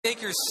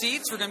Take your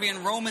seats. We're going to be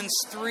in Romans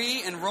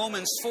 3 and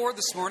Romans 4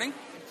 this morning.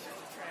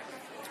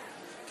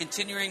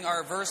 Continuing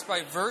our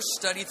verse-by-verse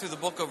study through the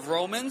book of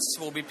Romans.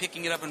 We'll be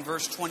picking it up in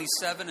verse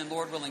 27, and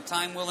Lord willing,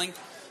 time willing,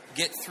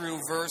 get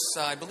through verse,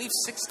 I believe,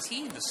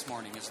 16 this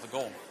morning is the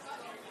goal.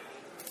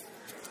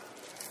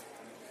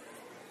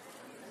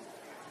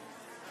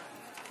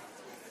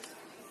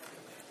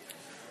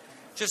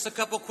 Just a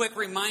couple quick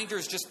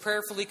reminders. Just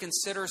prayerfully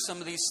consider some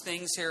of these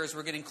things here as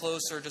we're getting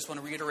closer. Just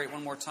want to reiterate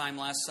one more time,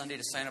 last Sunday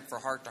to sign up for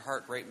Heart to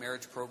Heart Great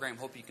Marriage Program.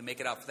 Hope you can make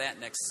it out for that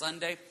next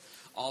Sunday.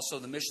 Also,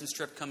 the missions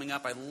trip coming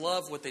up. I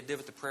love what they did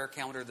with the prayer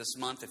calendar this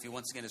month. If you,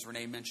 once again, as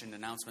Renee mentioned,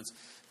 announcements,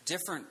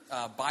 different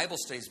Bible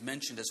studies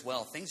mentioned as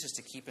well. Things just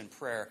to keep in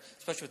prayer,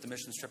 especially with the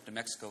missions trip to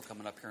Mexico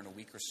coming up here in a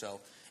week or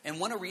so. And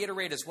want to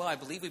reiterate as well, I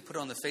believe we put it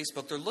on the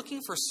Facebook, they're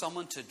looking for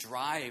someone to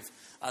drive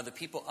the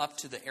people up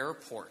to the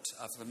airport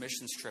for the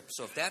missions trip.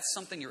 So if that's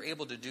something you're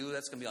able to do,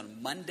 that's going to be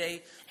on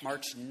Monday,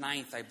 March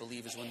 9th, I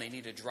believe, is when they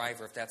need a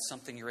driver. If that's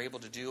something you're able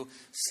to do,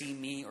 see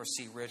me or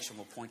see Rich, and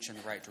we'll point you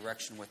in the right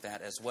direction with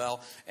that as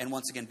well. And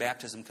once again,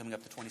 baptism coming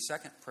up the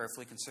 22nd.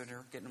 Prayerfully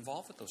consider getting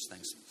involved with those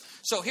things.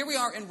 So here we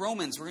are in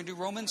Romans. We're going to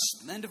do Romans,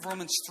 end of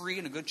Romans 3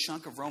 and a good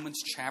chunk of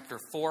Romans chapter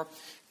 4.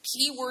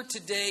 Key word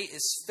today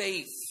is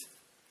faith.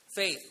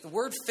 Faith. The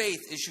word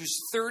faith is used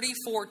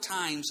 34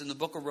 times in the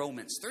book of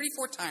Romans.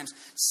 34 times.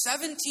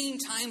 17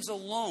 times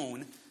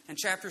alone in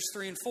chapters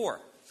 3 and 4.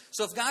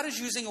 So if God is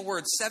using a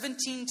word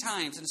 17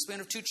 times in the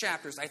span of 2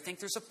 chapters, I think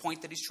there's a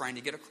point that he's trying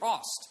to get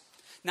across.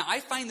 Now,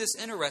 I find this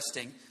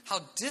interesting, how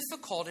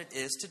difficult it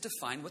is to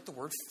define what the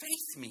word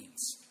faith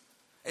means.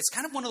 It's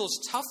kind of one of those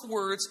tough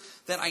words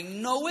that I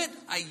know it,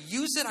 I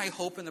use it, I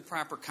hope, in the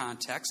proper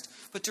context.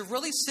 But to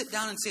really sit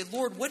down and say,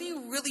 Lord, what do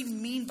you really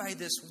mean by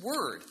this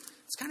word?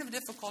 It's kind of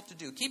difficult to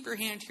do. Keep your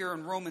hand here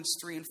in Romans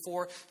 3 and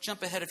 4.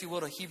 Jump ahead, if you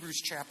will, to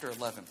Hebrews chapter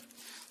 11.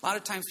 A lot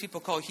of times people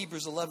call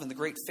Hebrews 11 the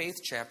great faith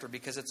chapter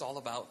because it's all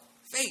about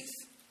faith.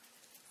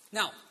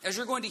 Now, as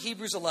you're going to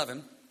Hebrews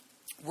 11,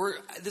 we're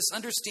this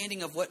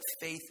understanding of what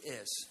faith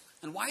is.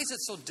 And why is it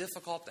so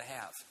difficult to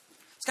have?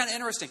 It's kind of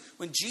interesting.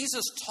 When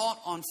Jesus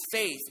taught on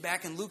faith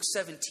back in Luke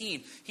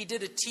 17, he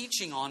did a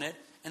teaching on it,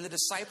 and the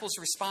disciples'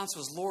 response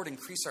was, Lord,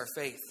 increase our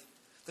faith.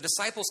 The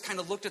disciples kind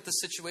of looked at the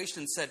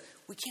situation and said,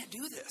 we can't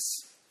do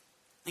this.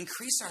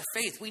 Increase our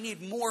faith. We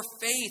need more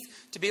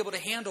faith to be able to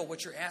handle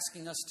what you're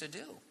asking us to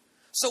do.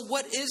 So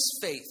what is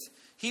faith?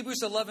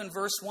 Hebrews 11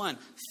 verse 1.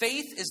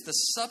 Faith is the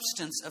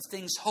substance of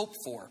things hoped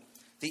for,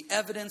 the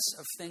evidence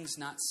of things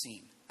not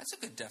seen. That's a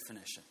good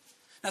definition.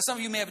 Now some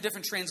of you may have a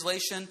different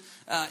translation.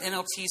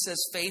 NLT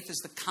says faith is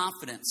the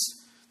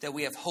confidence that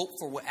we have hope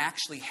for what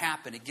actually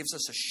happened. It gives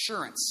us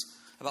assurance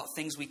about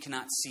things we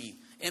cannot see.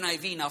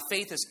 NIV, now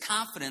faith is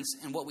confidence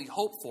in what we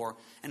hope for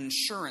and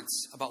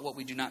assurance about what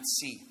we do not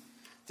see.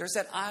 There's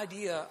that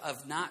idea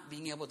of not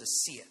being able to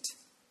see it.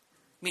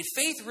 I mean,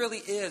 faith really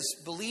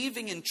is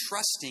believing and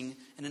trusting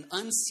in an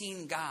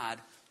unseen God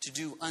to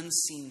do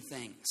unseen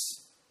things.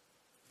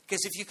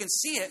 Because if you can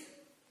see it,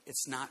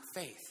 it's not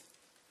faith.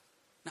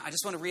 Now, I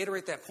just want to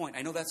reiterate that point.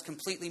 I know that's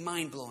completely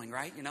mind-blowing,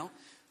 right?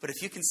 But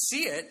if you can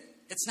see it,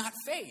 it's not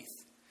faith.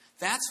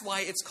 That's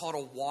why it's called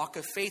a walk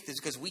of faith, is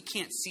because we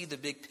can't see the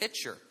big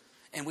picture.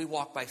 And we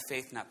walk by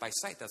faith, not by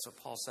sight. That's what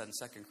Paul said in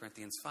 2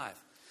 Corinthians 5.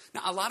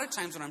 Now, a lot of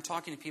times when I'm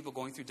talking to people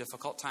going through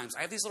difficult times,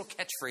 I have these little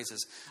catchphrases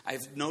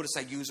I've noticed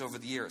I use over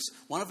the years.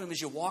 One of them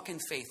is you walk in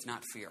faith,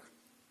 not fear.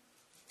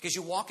 Because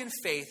you walk in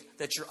faith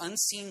that your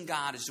unseen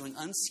God is doing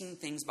unseen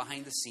things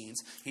behind the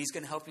scenes. And he's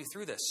going to help you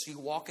through this. So you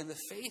walk in the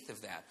faith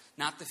of that,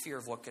 not the fear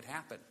of what could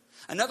happen.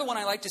 Another one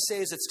I like to say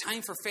is it's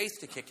time for faith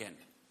to kick in.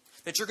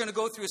 That you're going to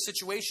go through a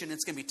situation,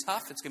 it's going to be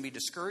tough, it's going to be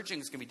discouraging,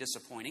 it's going to be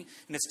disappointing,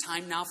 and it's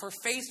time now for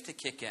faith to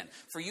kick in.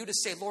 For you to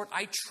say, Lord,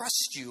 I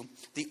trust you,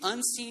 the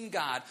unseen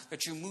God,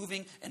 that you're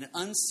moving in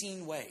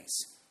unseen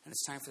ways. And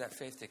it's time for that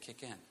faith to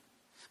kick in.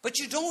 But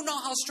you don't know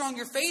how strong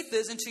your faith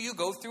is until you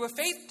go through a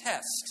faith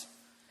test.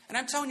 And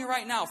I'm telling you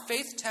right now,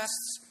 faith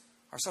tests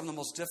are some of the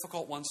most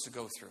difficult ones to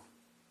go through.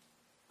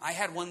 I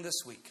had one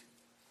this week.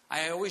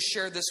 I always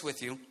share this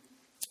with you.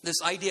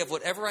 This idea of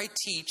whatever I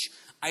teach,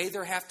 I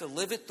either have to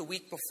live it the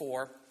week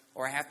before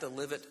or I have to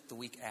live it the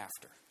week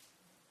after.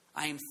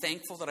 I am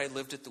thankful that I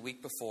lived it the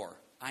week before.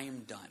 I am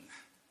done.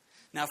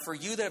 Now, for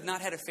you that have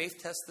not had a faith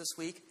test this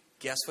week,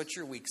 guess what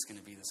your week's going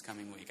to be this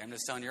coming week? I'm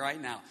just telling you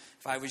right now.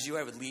 If I was you,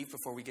 I would leave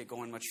before we get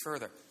going much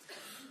further.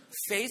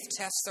 Faith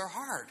tests are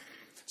hard.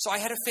 So I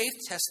had a faith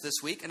test this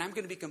week, and I'm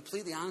going to be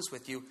completely honest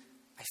with you.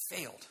 I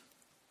failed.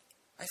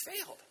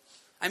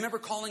 I remember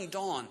calling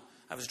Dawn.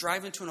 I was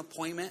driving to an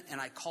appointment, and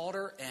I called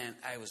her, and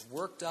I was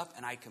worked up,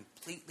 and I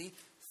completely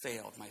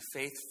failed. My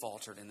faith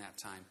faltered in that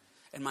time.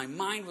 And my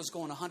mind was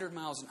going 100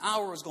 miles an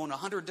hour, was going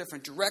 100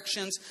 different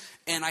directions,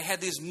 and I had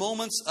these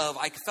moments of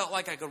I felt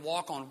like I could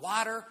walk on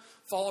water,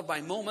 followed by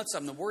moments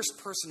I'm the worst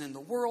person in the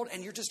world,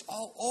 and you're just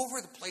all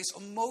over the place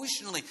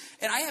emotionally.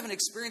 And I haven't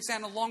experienced that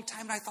in a long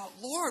time, and I thought,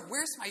 Lord,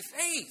 where's my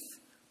faith?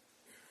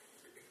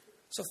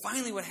 So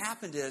finally what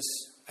happened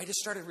is I just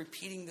started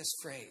repeating this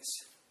phrase.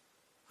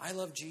 I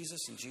love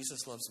Jesus and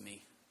Jesus loves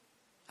me.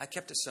 I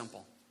kept it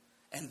simple.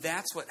 And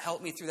that's what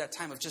helped me through that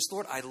time of just,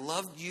 Lord, I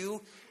loved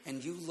you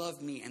and you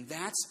loved me. And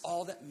that's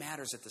all that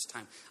matters at this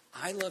time.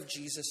 I love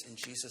Jesus and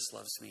Jesus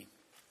loves me.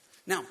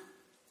 Now,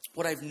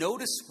 what I've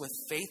noticed with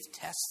faith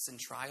tests and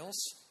trials,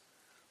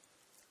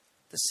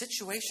 the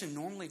situation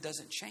normally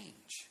doesn't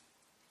change.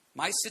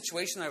 My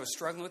situation that I was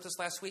struggling with this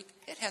last week,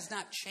 it has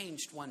not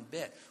changed one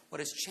bit. What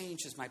has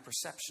changed is my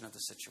perception of the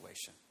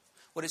situation.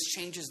 What has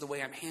changed is the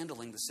way I'm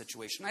handling the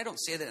situation. I don't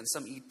say that in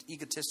some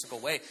egotistical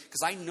way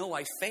because I know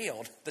I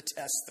failed the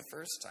test the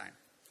first time.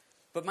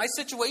 But my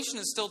situation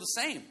is still the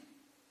same.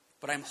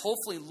 But I'm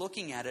hopefully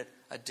looking at it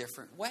a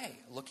different way,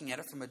 looking at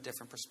it from a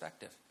different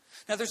perspective.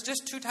 Now, there's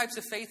just two types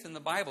of faith in the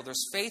Bible.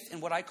 There's faith in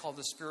what I call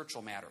the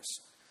spiritual matters.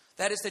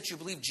 That is that you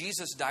believe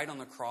Jesus died on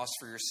the cross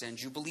for your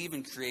sins. You believe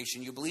in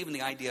creation. You believe in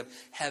the idea of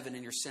heaven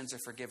and your sins are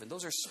forgiven.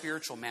 Those are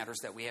spiritual matters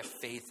that we have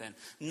faith in.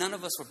 None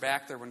of us were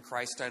back there when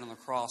Christ died on the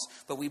cross,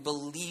 but we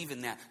believe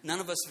in that. None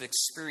of us have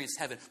experienced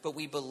heaven, but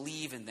we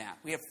believe in that.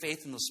 We have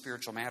faith in those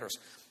spiritual matters.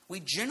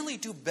 We generally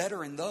do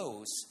better in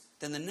those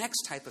than the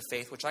next type of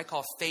faith, which I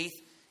call faith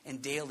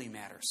in daily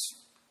matters.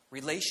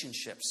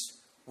 Relationships,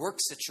 work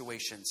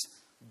situations,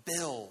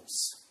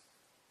 bills.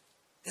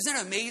 Isn't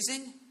that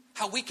amazing?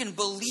 How we can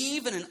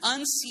believe in an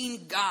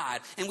unseen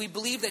God, and we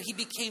believe that He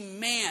became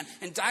man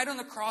and died on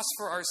the cross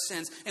for our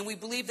sins, and we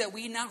believe that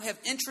we now have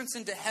entrance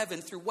into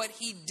heaven through what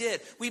He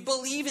did. We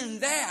believe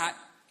in that,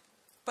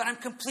 but I'm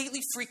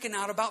completely freaking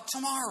out about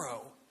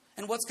tomorrow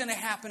and what's going to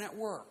happen at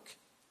work.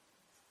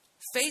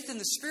 Faith in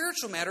the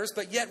spiritual matters,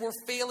 but yet we're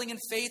failing in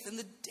faith in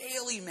the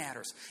daily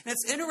matters. And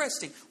it's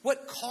interesting.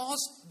 What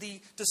caused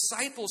the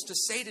disciples to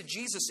say to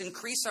Jesus,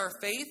 increase our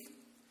faith?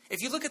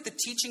 If you look at the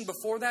teaching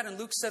before that in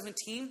Luke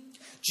 17,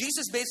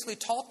 Jesus basically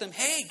taught them,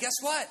 hey, guess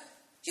what?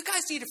 You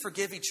guys need to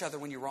forgive each other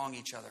when you wrong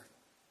each other.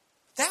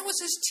 That was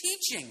His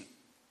teaching.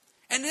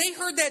 And they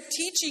heard that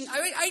teaching,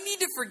 I need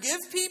to forgive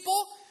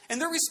people.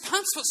 And their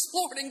response was,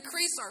 Lord,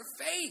 increase our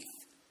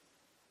faith.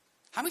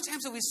 How many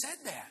times have we said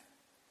that?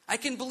 I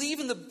can believe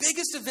in the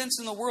biggest events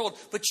in the world,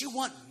 but you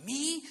want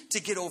me to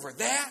get over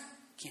that?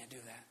 Can't do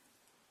that.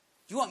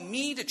 You want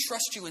me to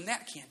trust you in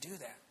that? Can't do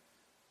that.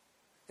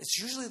 It's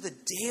usually the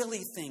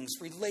daily things,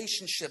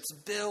 relationships,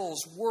 bills,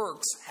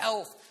 works,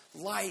 health,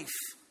 life.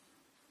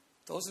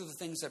 Those are the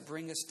things that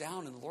bring us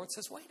down. And the Lord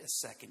says, wait a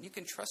second, you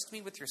can trust me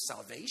with your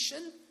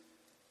salvation,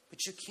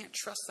 but you can't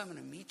trust I'm going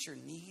to meet your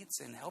needs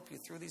and help you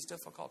through these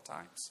difficult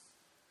times.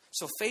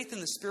 So faith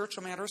in the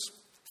spiritual matters,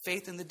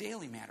 faith in the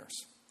daily matters.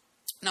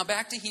 Now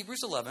back to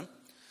Hebrews 11.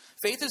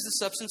 Faith is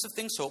the substance of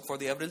things hoped for,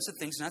 the evidence of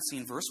things not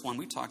seen. Verse 1,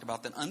 we talked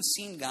about that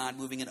unseen God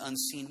moving in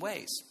unseen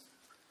ways.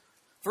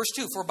 Verse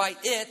 2, for by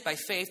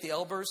faith, the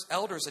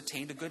elders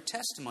attained a good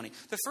testimony.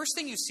 The first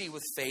thing you see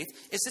with faith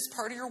is it's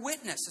part of your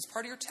witness. It's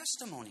part of your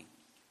testimony.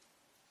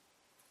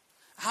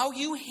 How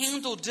you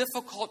handle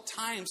difficult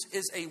times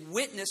is a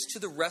witness to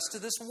the rest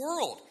of this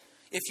world.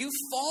 If you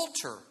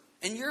falter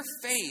in your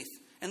faith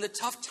in the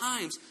tough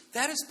times,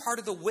 that is part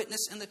of the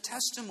witness and the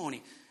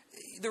testimony.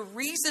 The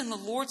reason the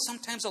Lord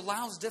sometimes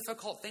allows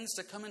difficult things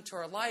to come into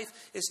our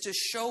life is to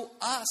show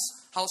us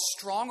how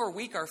strong or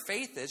weak our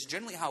faith is,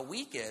 generally how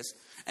weak is.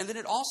 And then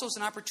it also is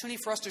an opportunity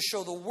for us to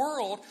show the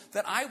world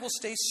that I will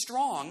stay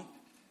strong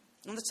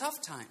in the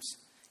tough times.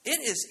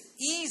 It is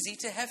easy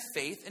to have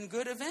faith in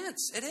good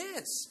events. It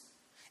is.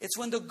 It's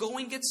when the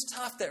going gets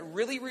tough that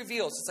really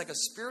reveals. It's like a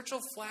spiritual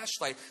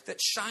flashlight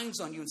that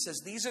shines on you and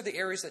says, these are the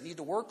areas that need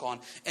to work on.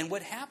 And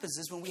what happens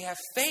is when we have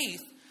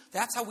faith,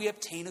 that's how we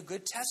obtain a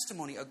good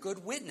testimony, a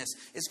good witness,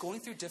 is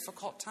going through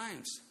difficult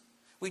times.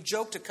 We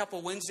joked a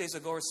couple Wednesdays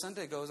ago or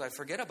Sunday ago, I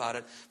forget about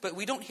it, but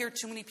we don't hear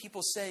too many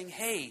people saying,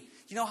 hey,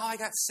 you know how I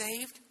got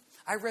saved?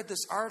 I read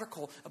this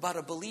article about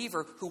a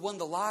believer who won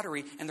the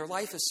lottery and their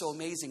life is so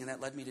amazing and that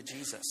led me to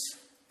Jesus.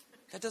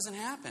 That doesn't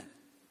happen.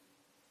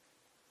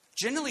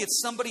 Generally,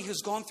 it's somebody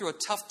who's gone through a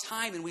tough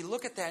time and we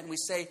look at that and we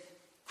say,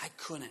 I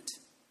couldn't,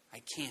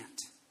 I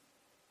can't.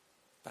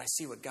 But I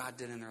see what God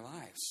did in their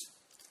lives.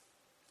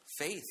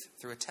 Faith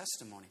through a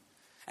testimony.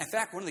 In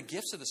fact, one of the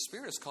gifts of the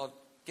Spirit is called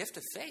gift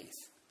of faith.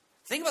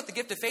 The thing about the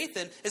gift of faith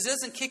then is it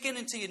doesn't kick in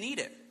until you need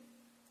it.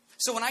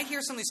 So when I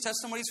hear some of these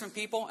testimonies from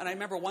people, and I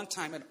remember one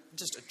time at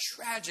just a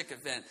tragic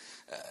event,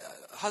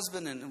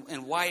 husband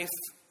and wife,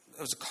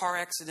 it was a car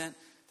accident.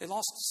 They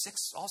lost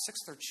all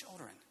six of their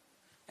children.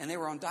 And they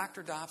were on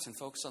Dr. Dobson,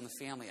 focused on the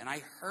family. And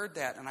I heard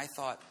that and I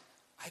thought,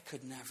 I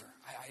could never.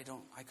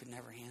 I could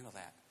never handle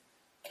that.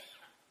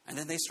 And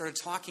then they started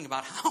talking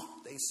about how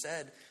they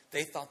said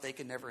they thought they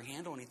could never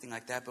handle anything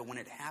like that. But when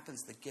it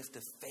happens, the gift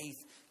of faith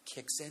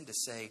kicks in to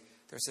say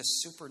there's a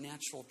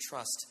supernatural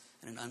trust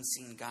in an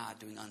unseen God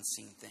doing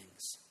unseen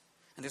things.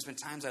 And there's been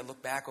times I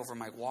look back over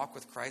my walk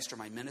with Christ or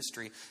my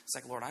ministry. It's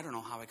like, Lord, I don't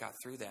know how I got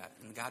through that.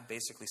 And God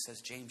basically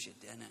says, James, you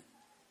didn't.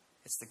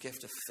 It's the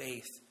gift of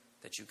faith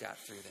that you got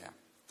through that.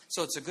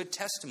 So it's a good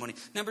testimony.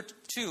 Number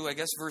 2, I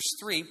guess, verse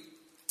 3.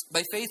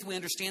 By faith we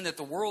understand that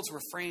the worlds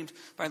were framed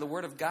by the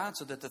word of God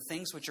so that the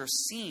things which are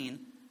seen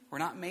were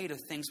not made of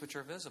things which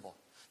are visible.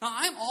 Now,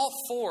 I'm all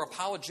for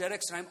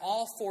apologetics, and I'm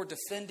all for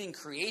defending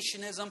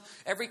creationism.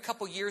 Every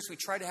couple years, we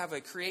try to have a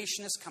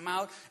creationist come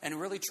out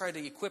and really try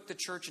to equip the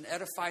church and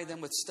edify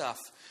them with stuff.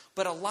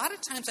 But a lot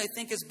of times, I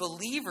think as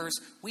believers,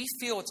 we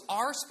feel it's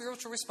our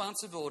spiritual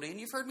responsibility,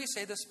 and you've heard me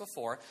say this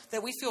before,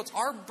 that we feel it's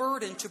our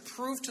burden to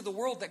prove to the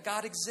world that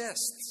God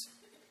exists.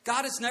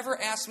 God has never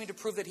asked me to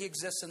prove that He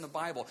exists in the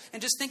Bible.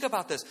 And just think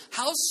about this.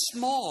 How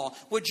small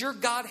would your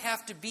God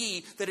have to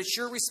be that it's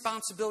your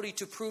responsibility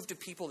to prove to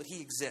people that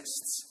He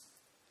exists?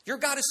 Your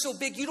God is so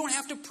big, you don't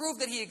have to prove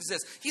that He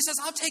exists. He says,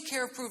 I'll take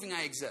care of proving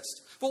I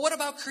exist. But what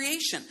about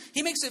creation?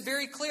 He makes it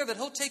very clear that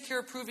He'll take care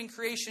of proving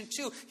creation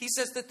too. He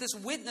says that this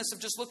witness of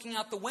just looking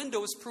out the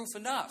window is proof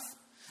enough.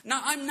 Now,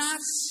 I'm not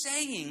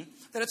saying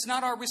that it's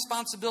not our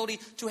responsibility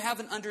to have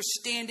an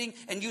understanding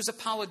and use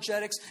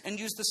apologetics and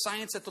use the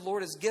science that the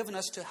Lord has given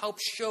us to help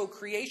show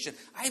creation.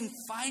 I'm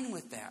fine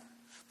with that.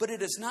 But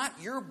it is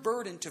not your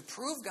burden to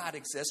prove God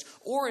exists,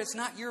 or it's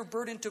not your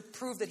burden to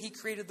prove that He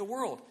created the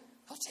world.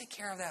 He'll take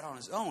care of that on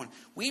His own.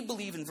 We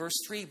believe in verse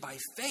 3 by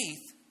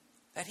faith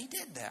that He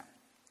did that.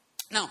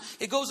 Now,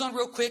 it goes on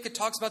real quick. It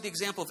talks about the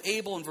example of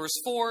Abel in verse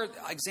 4, the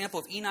example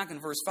of Enoch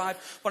in verse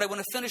 5. What I want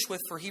to finish with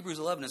for Hebrews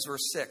 11 is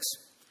verse 6.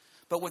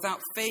 But without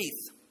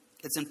faith,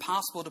 it's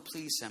impossible to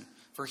please Him.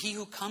 For he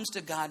who comes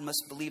to God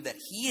must believe that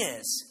He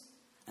is,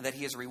 and that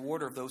He is a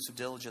rewarder of those who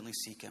diligently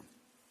seek Him.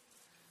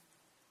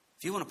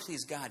 If you want to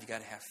please God, you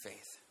got to have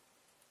faith.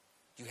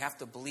 You have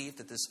to believe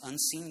that this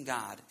unseen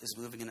God is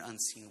moving in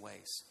unseen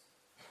ways.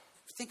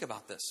 Think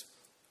about this.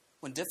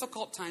 When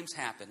difficult times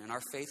happen and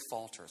our faith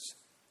falters,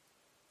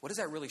 what does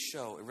that really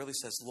show? It really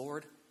says,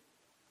 Lord,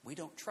 we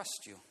don't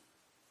trust You.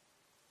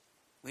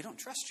 We don't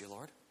trust You,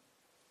 Lord.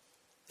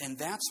 And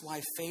that's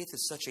why faith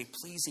is such a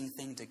pleasing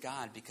thing to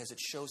God, because it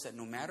shows that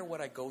no matter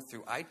what I go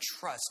through, I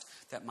trust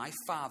that my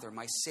Father,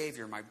 my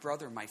Savior, my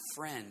brother, my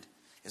friend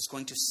is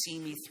going to see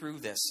me through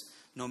this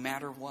no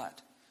matter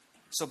what.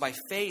 So by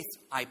faith,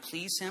 I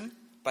please Him.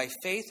 By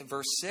faith,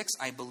 verse 6,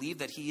 I believe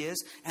that He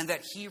is, and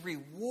that He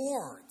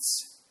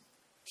rewards.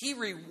 He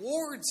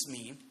rewards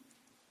me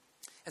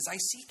as I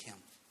seek Him.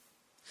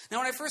 Now,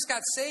 when I first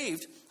got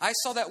saved, I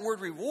saw that word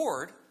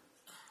reward.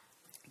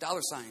 Dollar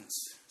signs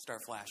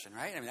start flashing,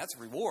 right? I mean, that's a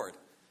reward.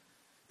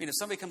 I mean, if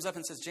somebody comes up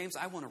and says, James,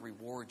 I want to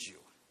reward you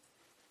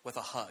with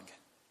a hug.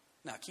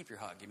 Now, keep your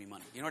hug. Give me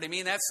money. You know what I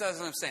mean? That's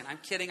what I'm saying. I'm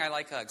kidding. I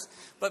like hugs.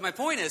 But my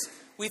point is,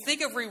 we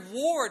think of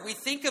reward. We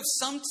think of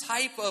some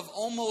type of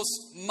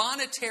almost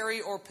monetary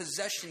or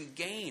possession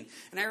gain.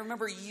 And I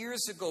remember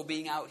years ago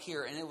being out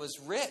here, and it was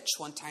Rich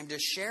one time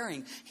just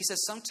sharing. He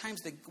says,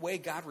 sometimes the way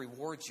God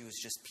rewards you is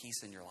just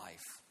peace in your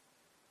life.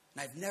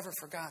 And I've never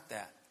forgot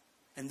that.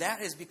 And that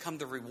has become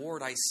the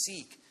reward I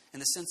seek in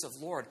the sense of,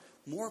 Lord,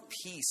 more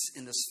peace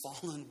in this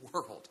fallen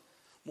world.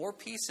 More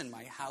peace in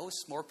my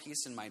house, more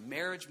peace in my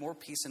marriage, more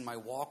peace in my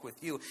walk with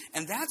You.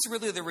 And that's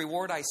really the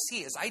reward I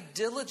see. As I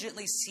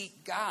diligently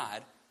seek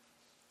God,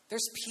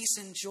 there's peace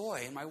and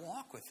joy in my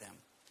walk with Him.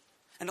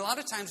 And a lot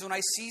of times when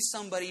I see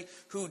somebody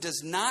who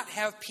does not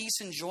have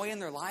peace and joy in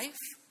their life,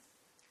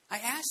 I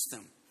ask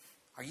them,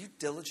 are you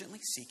diligently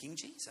seeking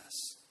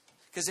Jesus?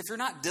 Because if you're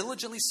not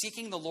diligently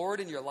seeking the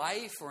Lord in your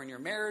life or in your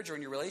marriage or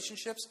in your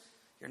relationships,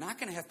 you're not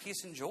going to have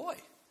peace and joy.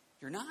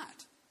 You're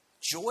not.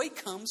 Joy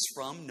comes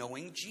from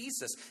knowing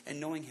Jesus and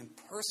knowing Him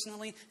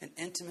personally and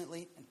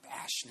intimately and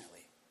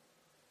passionately.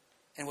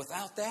 And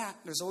without that,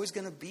 there's always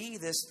going to be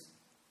this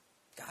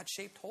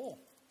God-shaped hole.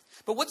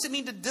 But what's it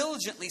mean to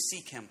diligently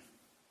seek Him?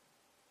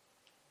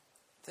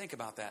 Think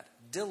about that.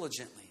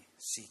 Diligently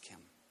seek Him.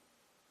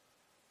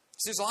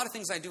 See, there's a lot of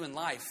things I do in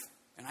life,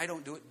 and I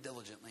don't do it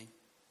diligently.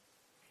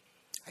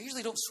 I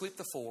usually don't sweep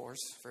the floors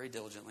very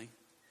diligently.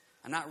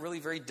 I'm not really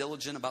very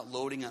diligent about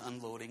loading and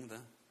unloading the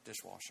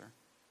dishwasher.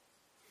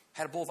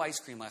 Had a bowl of ice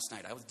cream last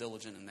night. I was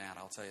diligent in that.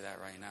 I'll tell you that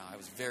right now. I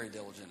was very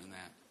diligent in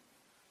that.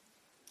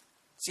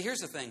 See, here's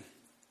the thing.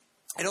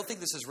 I don't think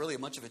this is really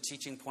much of a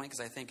teaching point,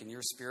 because I think in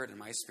your spirit and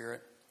my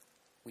spirit,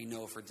 we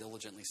know if we're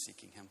diligently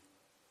seeking Him.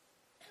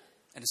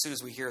 And as soon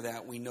as we hear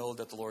that, we know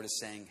that the Lord is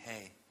saying,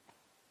 hey,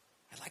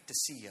 I'd like to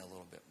see You a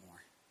little bit more.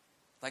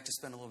 I'd like to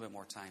spend a little bit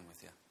more time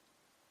with You.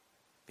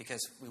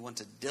 Because we want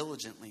to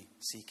diligently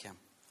seek Him.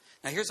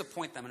 Now, here's a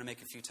point that I'm going to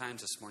make a few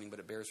times this morning, but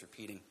it bears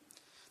repeating.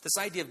 This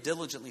idea of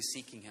diligently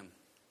seeking Him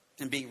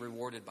and being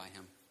rewarded by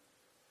Him.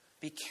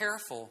 Be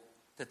careful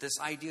that this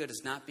idea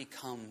does not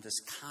become this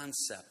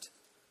concept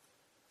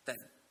that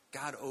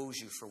God owes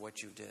you for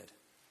what you did.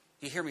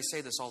 You hear me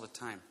say this all the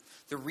time.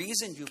 The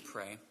reason you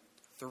pray,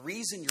 the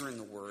reason you're in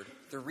the Word,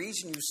 the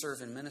reason you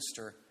serve and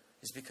minister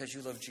is because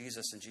you love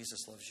Jesus and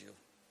Jesus loves you.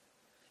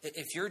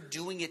 If you're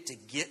doing it to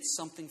get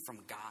something from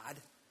God,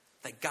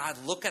 like, God,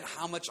 look at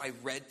how much I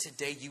read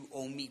today, You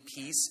owe me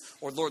peace.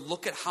 Or, Lord,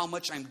 look at how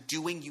much I'm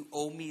doing, You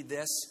owe me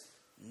this.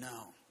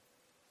 No,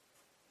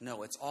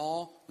 it's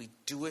all, we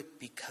do it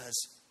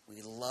because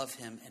we love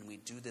Him, and we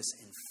do this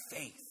in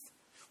faith.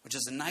 Which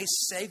is a nice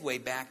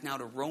segue back now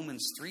to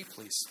Romans 3,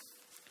 please.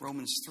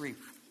 Romans 3.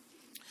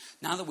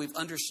 Now that we've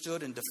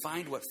understood and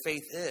defined what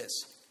faith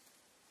is,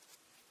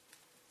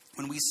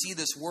 when we see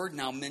this word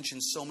now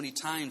mentioned so many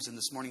times in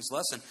this morning's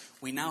lesson,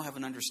 we now have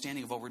an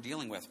understanding of what we're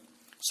dealing with.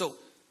 So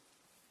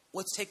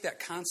let's take that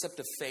concept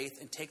of faith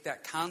and take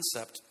that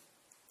concept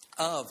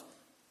of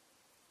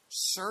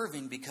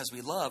serving because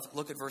we love.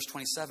 Look at verse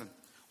 27.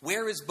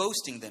 Where is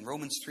boasting then?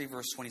 Romans 3,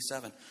 verse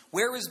 27.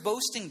 Where is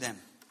boasting then?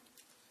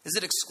 Is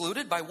it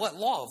excluded? By what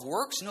law? Of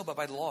works? No, but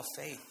by the law of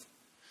faith.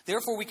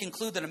 Therefore we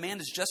conclude that a man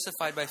is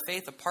justified by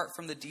faith apart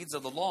from the deeds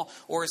of the law.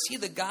 Or is he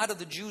the God of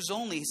the Jews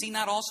only? Is he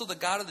not also the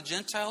God of the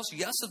Gentiles?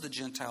 Yes, of the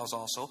Gentiles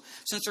also.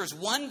 Since there's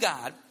one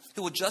God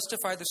who will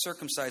justify the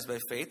circumcised by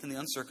faith and the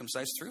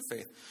uncircumcised through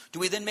faith. Do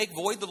we then make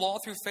void the law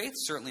through faith?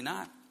 Certainly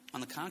not. On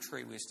the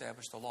contrary, we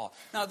establish the law.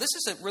 Now, this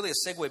is really a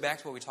segue back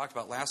to what we talked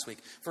about last week.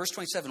 Verse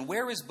 27,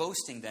 where is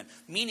boasting then?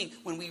 Meaning,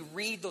 when we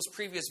read those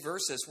previous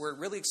verses where it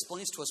really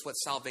explains to us what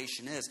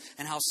salvation is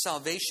and how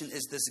salvation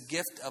is this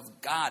gift of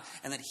God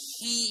and that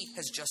He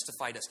has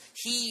justified us.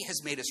 He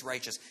has made us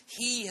righteous.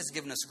 He has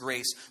given us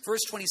grace.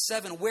 Verse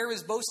 27, where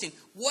is boasting?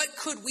 What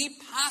could we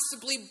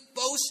possibly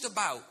boast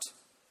about?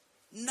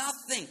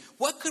 Nothing.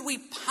 What could we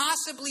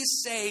possibly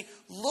say,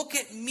 look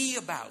at me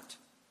about?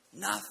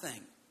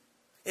 Nothing.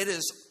 It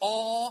is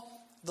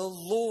all the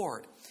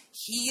Lord.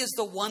 He is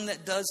the one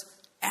that does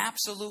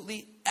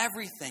absolutely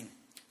everything.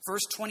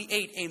 Verse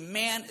 28, a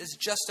man is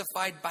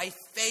justified by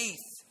faith.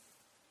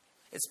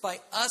 It's by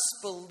us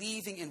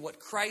believing in what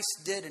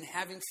Christ did and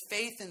having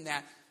faith in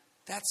that.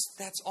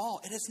 That's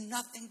all. It has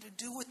nothing to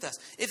do with us.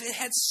 If it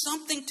had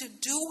something to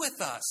do with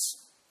us,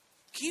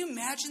 can you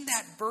imagine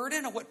that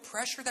burden or what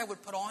pressure that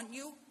would put on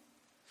you?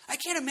 I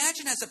can't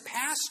imagine as a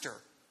pastor,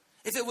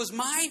 if it was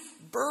my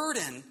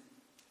burden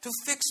to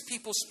fix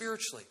people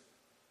spiritually.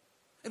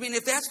 I mean,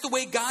 if that's the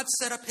way God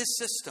set up His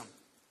system,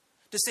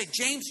 to say,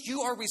 James,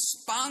 you are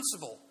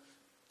responsible.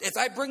 If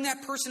I bring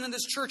that person in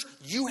this church,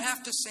 you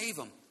have to save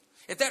them.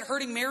 If that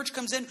hurting marriage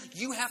comes in,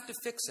 you have to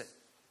fix it.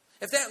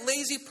 If that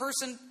lazy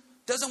person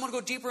doesn't want to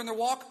go deeper in their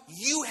walk,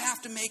 you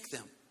have to make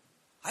them.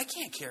 I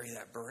can't carry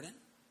that burden.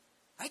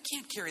 I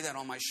can't carry that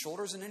on my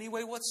shoulders in any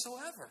way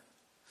whatsoever.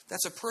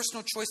 That's a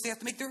personal choice they have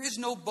to make. There is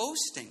no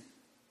boasting.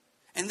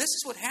 And this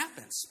is what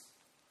happens.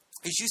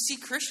 As you see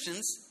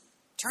Christians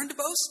turn to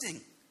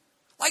boasting.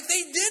 Like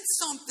they did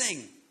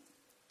something.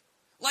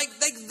 Like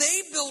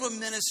they built a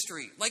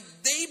ministry. Like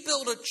they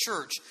built a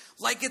church.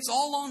 Like it's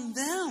all on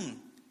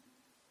them.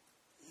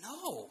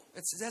 No,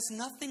 it has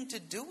nothing to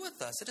do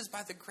with us. It is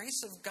by the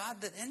grace of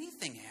God that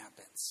anything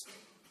happens.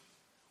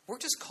 We're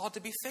just called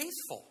to be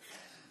faithful.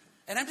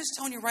 And I'm just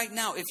telling you right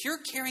now, if you're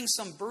carrying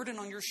some burden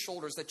on your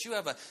shoulders, that you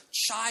have a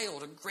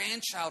child, a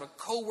grandchild, a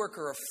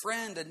coworker, a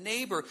friend, a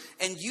neighbor,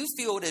 and you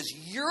feel it is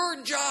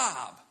your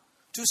job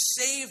to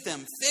save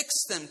them,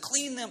 fix them,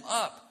 clean them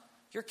up,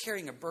 you're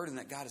carrying a burden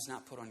that God has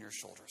not put on your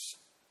shoulders.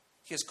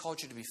 He has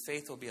called you to be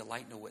faithful, be a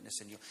light and a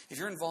witness in you. If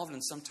you're involved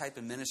in some type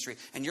of ministry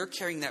and you're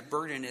carrying that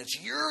burden, and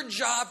it's your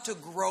job to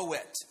grow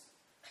it.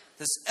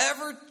 This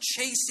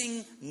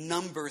ever-chasing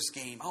numbers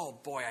game. Oh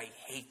boy, I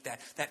hate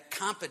that. That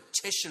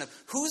competition of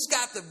who's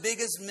got the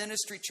biggest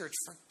ministry church.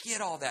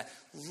 Forget all that.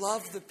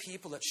 Love the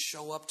people that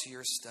show up to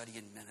your study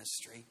and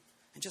ministry.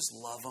 And just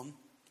love them.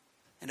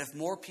 And if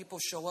more people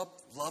show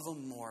up, love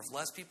them more. If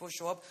less people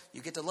show up,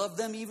 you get to love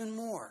them even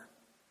more.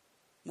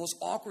 The most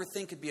awkward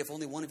thing could be if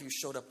only one of you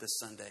showed up this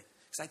Sunday.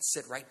 Because I'd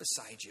sit right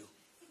beside you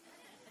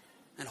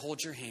and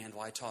hold your hand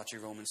while I taught you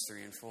Romans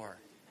 3 and 4.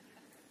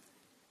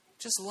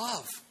 Just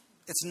love.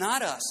 It's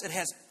not us. It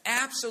has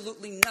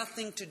absolutely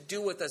nothing to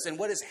do with us. And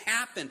what has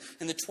happened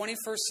in the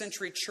 21st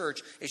century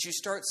church is you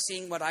start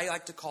seeing what I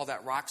like to call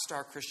that rock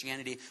star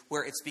Christianity,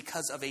 where it's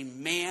because of a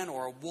man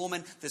or a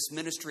woman this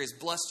ministry is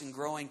blessed and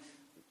growing.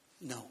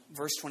 No.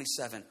 Verse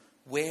 27.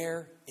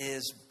 Where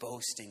is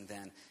boasting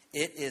then?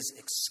 It is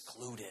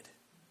excluded.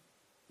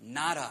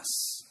 Not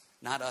us.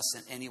 Not us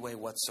in any way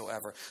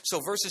whatsoever. So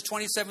verses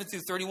 27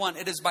 through 31,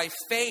 it is by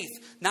faith,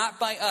 not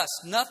by us.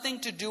 Nothing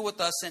to do with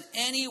us in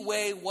any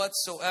way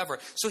whatsoever.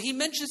 So he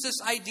mentions this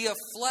idea of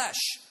flesh.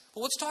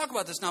 Well, let's talk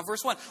about this now.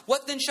 Verse 1.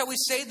 What then shall we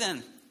say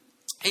then?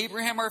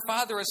 Abraham our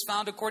father is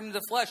found according to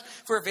the flesh.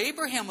 For if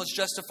Abraham was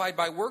justified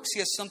by works, he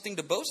has something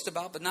to boast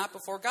about, but not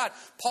before God.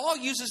 Paul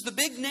uses the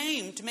big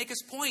name to make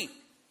his point.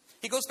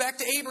 He goes back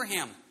to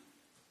Abraham.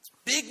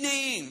 Big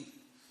name.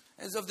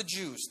 As of the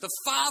Jews, the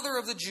father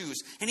of the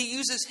Jews. And he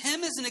uses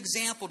him as an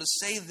example to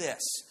say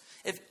this.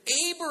 If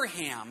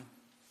Abraham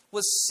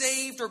was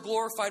saved or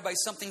glorified by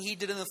something he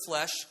did in the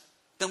flesh,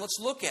 then let's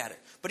look at it.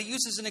 But he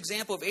uses an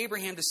example of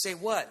Abraham to say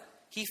what?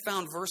 He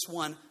found, verse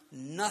 1,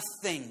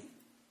 nothing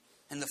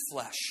in the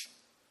flesh.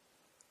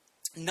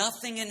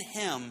 Nothing in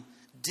him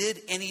did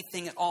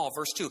anything at all.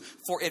 Verse 2,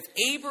 for if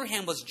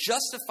Abraham was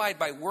justified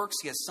by works,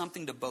 he has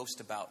something to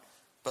boast about.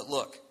 But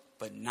look,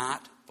 but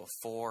not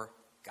before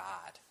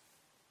God.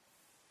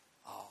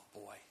 Oh,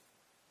 boy.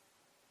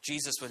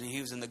 Jesus, when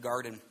he was in the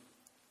garden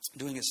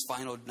doing his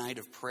final night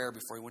of prayer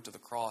before he went to the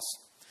cross,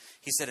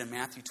 he said in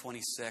Matthew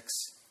 26,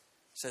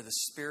 he said, the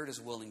spirit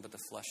is willing, but the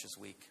flesh is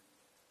weak.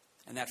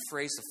 And that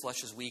phrase, the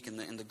flesh is weak, in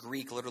the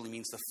Greek literally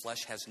means the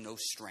flesh has no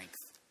strength.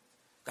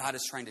 God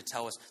is trying to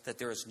tell us that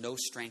there is no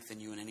strength in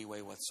you in any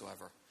way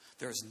whatsoever.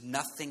 There's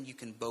nothing you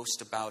can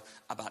boast about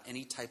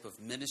any type of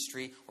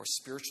ministry or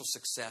spiritual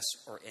success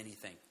or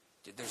anything.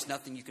 There's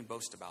nothing you can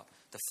boast about.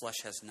 The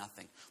flesh has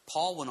nothing.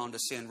 Paul went on to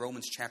say in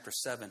Romans chapter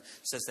 7,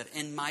 says that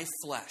in my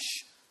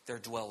flesh there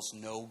dwells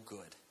no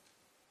good.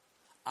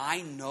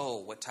 I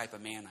know what type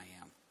of man I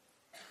am.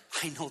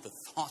 I know the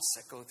thoughts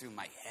that go through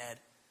my head.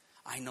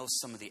 I know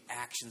some of the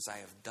actions I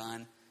have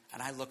done.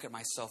 And I look at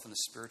myself in the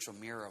spiritual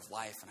mirror of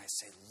life and I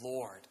say,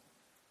 Lord,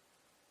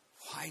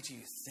 why do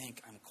you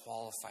think I'm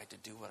qualified to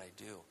do what I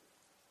do?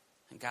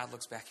 And God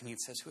looks back at me and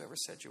says, whoever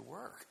said you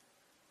were?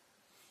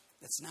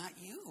 That's not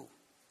you.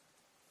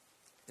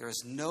 There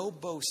is no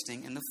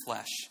boasting in the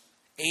flesh.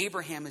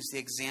 Abraham is the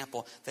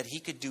example that he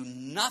could do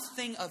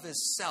nothing of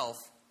himself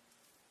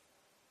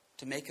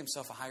to make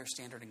himself a higher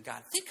standard in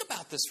God. Think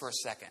about this for a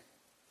second.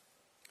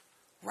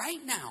 Right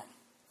now,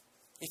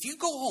 if you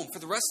go home for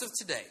the rest of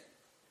today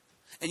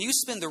and you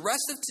spend the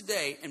rest of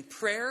today in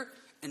prayer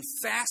and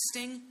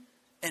fasting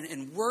and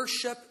in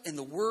worship and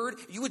the Word,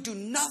 you would do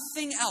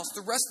nothing else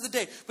the rest of the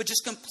day but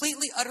just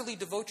completely, utterly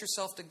devote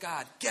yourself to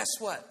God. Guess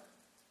what?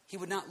 He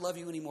would not love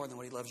you any more than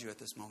what He loves you at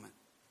this moment.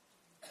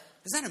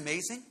 Isn't that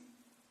amazing?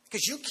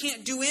 Because you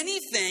can't do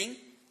anything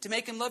to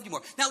make Him love you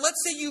more. Now,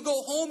 let's say you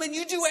go home and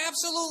you do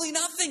absolutely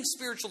nothing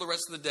spiritual the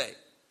rest of the day.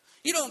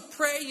 You don't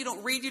pray, you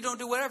don't read, you don't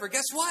do whatever.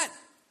 Guess what?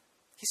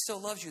 He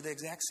still loves you the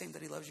exact same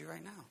that He loves you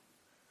right now.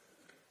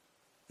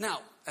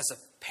 Now, as a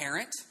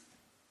parent,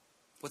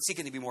 what's He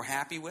going to be more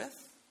happy with?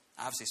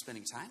 Obviously,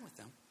 spending time with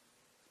them.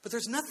 But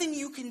there's nothing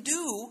you can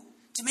do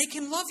to make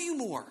Him love you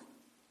more.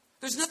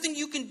 There's nothing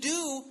you can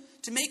do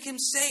to make Him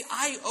say,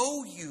 I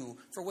owe you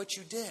for what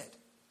you did.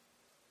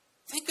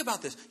 Think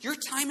about this. Your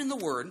time in the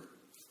Word,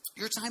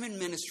 your time in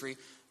ministry,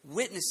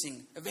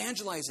 witnessing,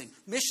 evangelizing,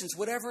 missions,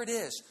 whatever it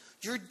is,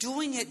 you're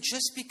doing it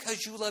just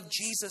because you love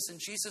Jesus and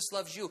Jesus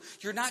loves you.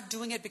 You're not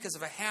doing it because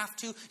of a have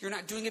to. You're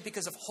not doing it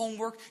because of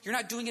homework. You're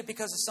not doing it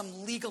because of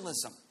some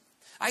legalism.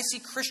 I see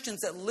Christians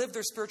that live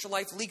their spiritual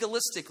life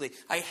legalistically.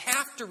 I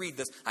have to read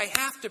this. I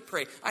have to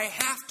pray. I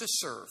have to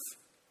serve.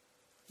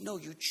 No,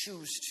 you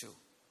choose to.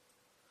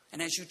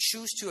 And as you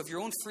choose to, of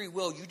your own free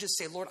will, you just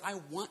say, Lord, I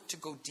want to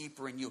go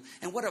deeper in you.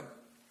 And what a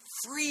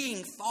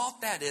freeing thought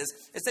that is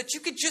that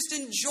you could just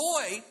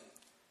enjoy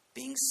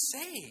being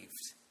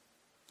saved.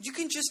 You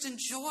can just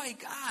enjoy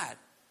God.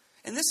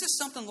 And this is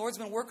something the Lord's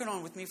been working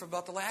on with me for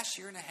about the last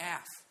year and a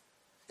half.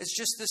 It's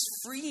just this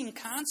freeing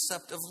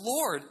concept of,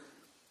 Lord,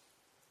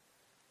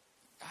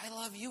 I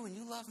love you and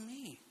you love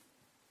me.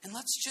 And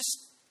let's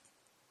just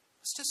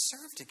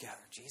serve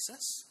together,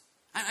 Jesus.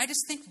 I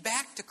just think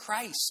back to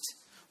Christ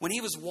when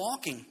He was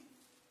walking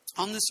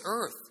on this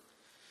earth.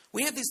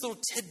 We have these little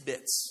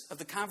tidbits of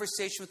the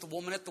conversation with the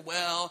woman at the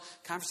well,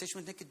 conversation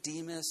with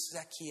Nicodemus,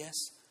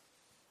 Zacchaeus.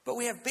 But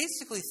we have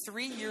basically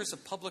 3 years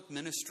of public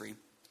ministry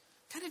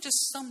kind of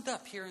just summed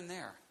up here and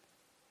there.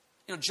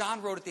 You know,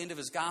 John wrote at the end of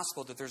his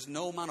gospel that there's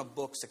no amount of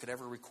books that could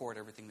ever record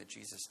everything that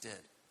Jesus did.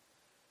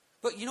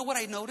 But you know what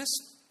I noticed?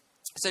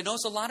 Is I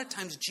noticed a lot of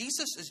times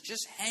Jesus is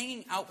just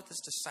hanging out with His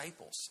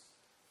disciples.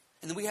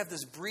 And then we have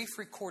this brief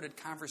recorded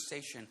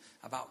conversation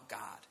about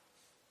God.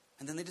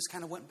 And then they just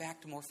kind of went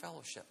back to more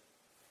fellowship.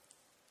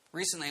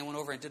 Recently, I went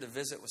over and did a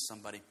visit with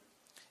somebody.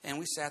 And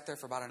we sat there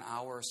for about an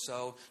hour or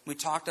so. We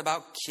talked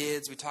about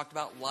kids. We talked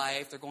about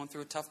life. They're going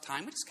through a tough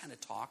time. We just kind of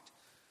talked.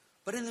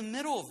 But in the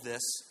middle of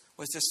this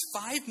was this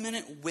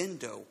 5-minute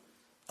window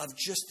of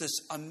just this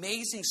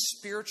amazing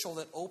spiritual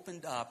that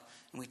opened up.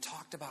 And we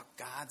talked about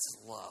God's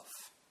love.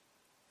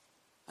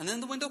 And then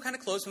the window kind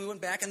of closed and we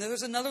went back. And then there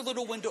was another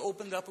little window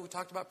opened up and we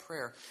talked about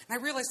prayer. And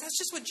I realized that's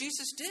just what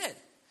Jesus did.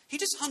 He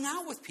just hung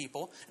out with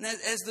people. And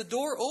as the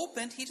door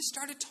opened, He just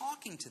started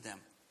talking to them.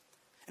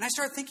 And I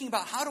started thinking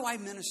about, how do I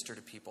minister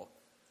to people?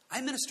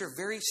 I minister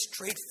very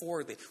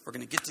straightforwardly. We're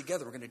going to get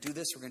together. We're going to do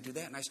this. We're going to do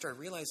that. And I started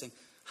realizing,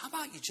 how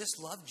about you just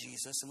love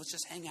Jesus and let's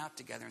just hang out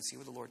together and see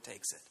where the Lord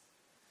takes it?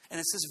 And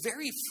it's this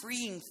very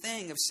freeing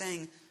thing of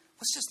saying,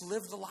 let's just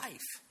live the life.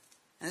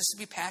 And this is to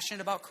be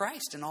passionate about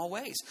Christ in all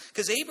ways.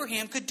 Because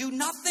Abraham could do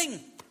nothing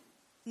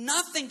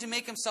to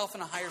make himself in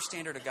a higher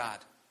standard of God.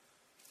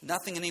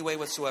 Nothing in any way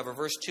whatsoever.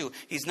 Verse 2,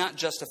 he's not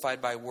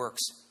justified by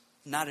works.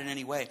 Not in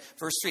any way.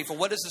 Verse 3, for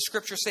what does the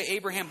Scripture say?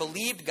 Abraham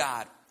believed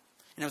God,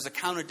 and it was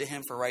accounted to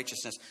him for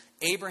righteousness.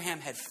 Abraham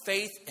had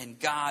faith in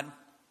God,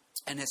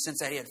 and since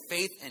that he had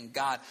faith in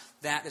God,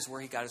 that is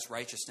where he got his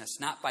righteousness.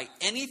 Not by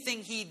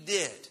anything he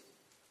did.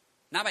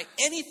 Not by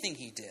anything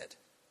he did.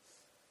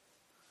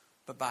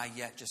 But by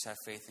yet just have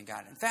faith in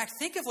God. In fact,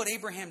 think of what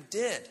Abraham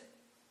did.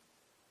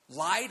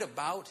 Lied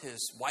about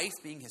his wife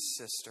being his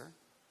sister.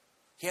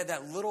 He had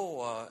that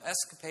little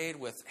escapade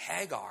with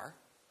Hagar.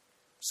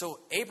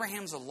 So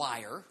Abraham's a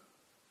liar.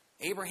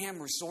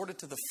 Abraham resorted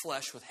to the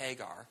flesh with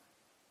Hagar.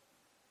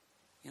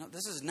 You know,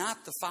 this is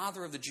not the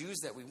father of the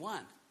Jews that we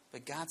want.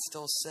 But God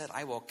still said,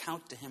 I will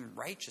count to him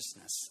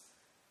righteousness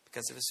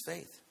because of his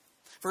faith.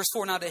 Verse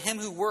 4, now to him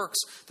who works,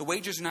 the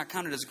wages are not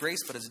counted as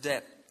grace but as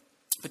debt.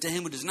 But to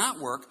him who does not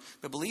work,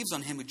 but believes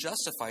on him who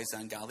justifies the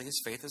ungodly,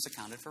 his faith is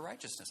accounted for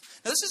righteousness.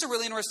 Now this is a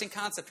really interesting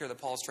concept here that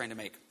Paul's trying to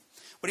make.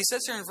 What he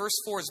says here in verse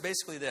 4 is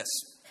basically this.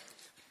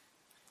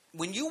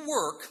 when you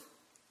work,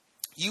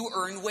 you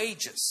earn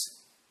wages.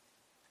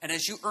 And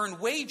as you earn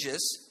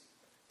wages,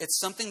 it's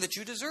something that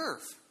you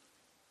deserve.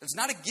 It's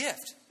not a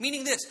gift.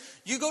 Meaning this,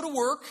 you go to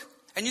work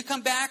and you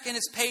come back and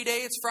it's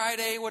payday, it's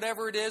Friday,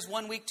 whatever it is,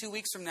 1 week, 2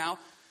 weeks from now.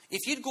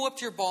 If you'd go up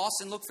to your boss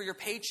and look for your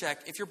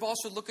paycheck, if your boss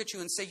would look at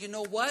you and say, you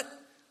know what?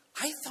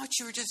 I thought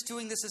you were just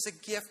doing this as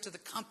a gift to the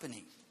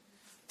company.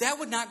 That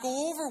would not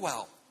go over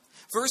well.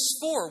 Verse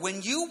 4,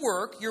 when you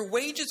work, your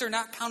wages are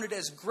not counted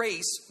as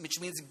grace,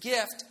 which means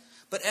gift,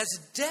 but as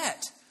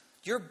debt.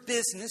 Your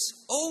business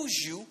owes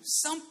you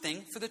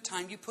something for the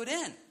time you put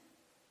in.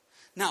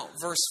 Now,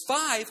 verse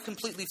 5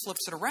 completely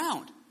flips it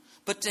around.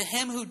 But to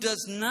him who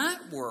does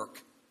not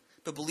work,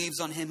 but believes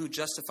on him who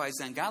justifies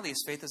the ungodly,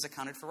 his faith is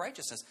accounted for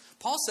righteousness.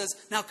 Paul says,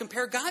 now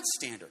compare God's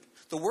standard.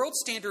 The world's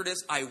standard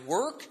is, I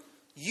work,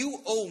 you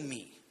owe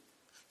me.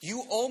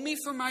 You owe me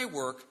for my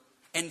work,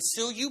 and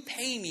until you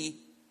pay me,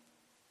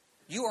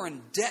 you are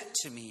in debt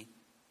to me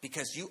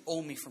because you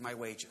owe me for my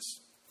wages.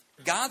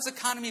 God's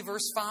economy,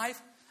 verse 5,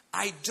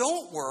 I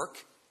don't work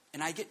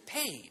and I get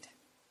paid.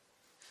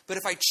 But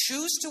if I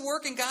choose to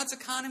work in God's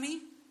economy,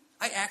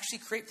 I actually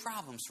create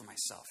problems for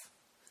myself.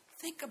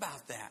 Think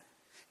about that.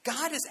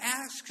 God is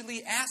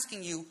actually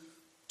asking you,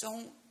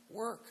 don't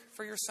work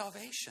for your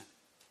salvation.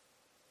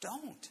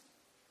 Don't.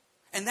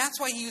 And that's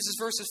why he uses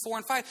verses 4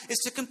 and 5, is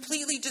to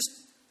completely just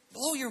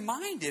blow your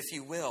mind, if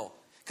you will.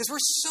 Because we're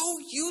so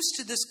used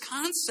to this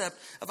concept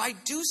of I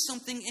do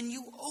something and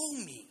you owe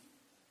me.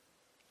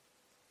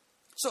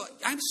 So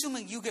I'm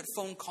assuming you get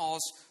phone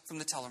calls from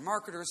the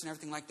telemarketers and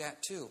everything like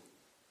that too.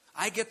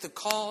 I get the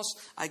calls,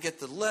 I get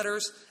the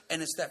letters,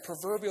 and it's that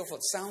proverbial, if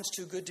it sounds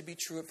too good to be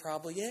true, it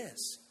probably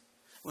is.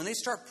 When they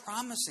start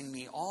promising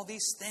me all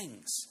these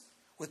things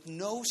with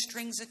no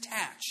strings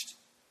attached,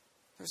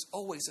 there's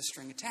always a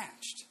string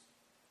attached.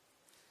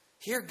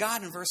 Here,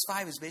 God in verse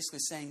 5 is basically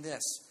saying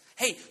this.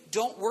 Hey,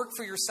 don't work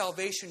for your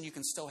salvation, you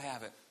can still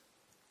have it.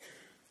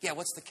 Yeah,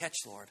 what's the catch,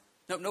 Lord?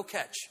 No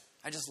catch.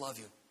 I just love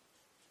you.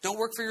 Don't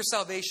work for your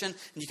salvation,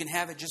 and you can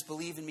have it. Just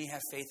believe in me,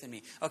 have faith in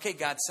me. Okay,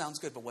 God, sounds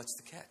good, but what's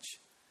the catch?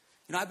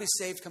 You know, I've been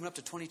saved coming up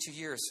to 22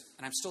 years,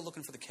 and I'm still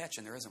looking for the catch,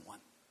 and there isn't one.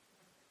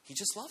 He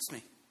just loves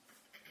me.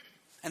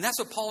 And that's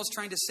what Paul is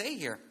trying to say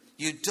here.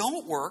 You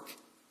don't work,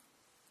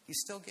 you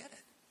still get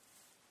it.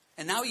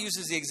 And now he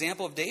uses the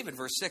example of David,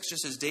 verse 6,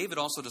 just as David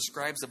also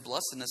describes the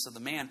blessedness of the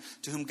man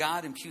to whom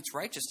God imputes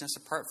righteousness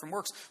apart from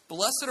works.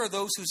 Blessed are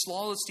those whose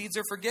lawless deeds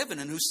are forgiven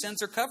and whose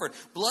sins are covered.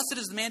 Blessed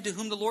is the man to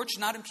whom the Lord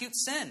should not impute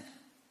sin.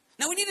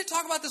 Now we need to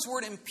talk about this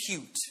word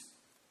impute.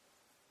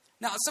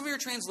 Now, some of your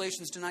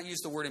translations do not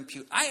use the word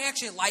impute. I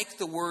actually like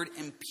the word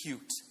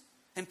impute.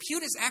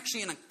 Impute is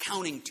actually an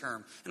accounting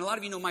term. And a lot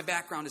of you know my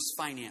background is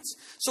finance.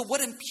 So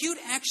what impute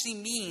actually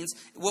means,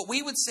 what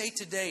we would say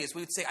today is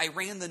we would say, I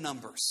ran the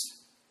numbers.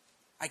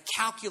 I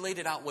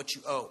calculated out what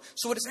you owe.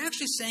 So what it's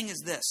actually saying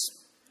is this.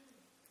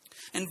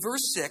 In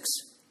verse 6,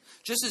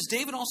 just as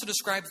David also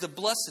describes the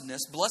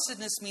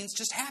blessedness means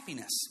just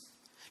happiness.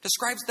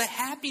 Describes the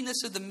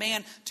happiness of the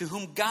man to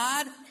whom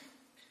God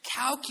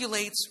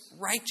calculates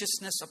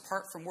righteousness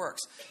apart from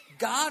works.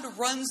 God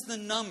runs the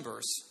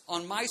numbers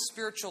on my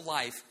spiritual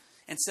life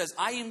and says,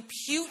 I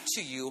impute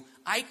to you,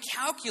 I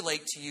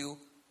calculate to you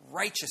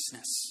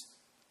righteousness.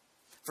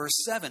 Verse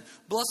 7,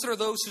 blessed are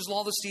those whose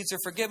lawless deeds are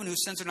forgiven,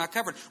 whose sins are not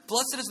covered.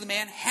 Blessed is the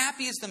man,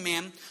 happy is the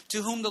man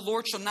to whom the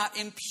Lord shall not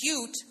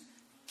impute,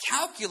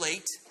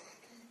 calculate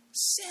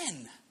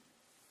sin.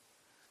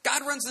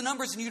 God runs the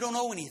numbers and you don't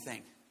owe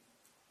anything.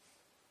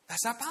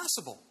 That's not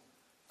possible.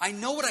 I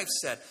know what I've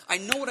said. I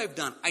know what I've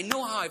done. I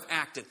know how I've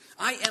acted.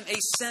 I am a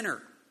sinner.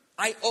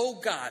 I owe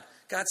God.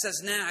 God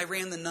says, nah, I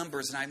ran the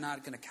numbers and I'm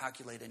not going to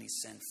calculate any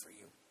sin for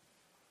you.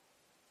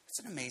 It's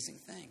an amazing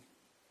thing.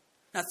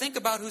 Now think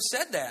about who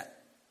said that.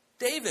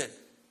 David.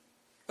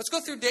 Let's go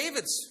through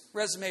David's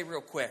resume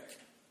real quick.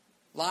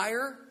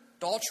 Liar,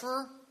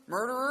 adulterer,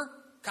 murderer,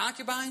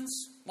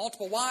 concubines,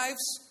 multiple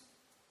wives.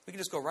 We can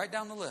just go right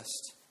down the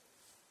list.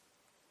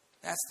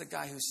 That's the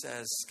guy who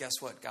says, guess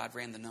what? God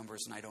ran the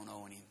numbers and I don't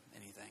owe anything.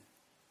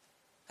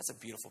 That's a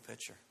beautiful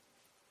picture.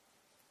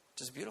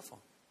 Just beautiful.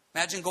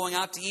 Imagine going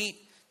out to eat.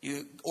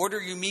 You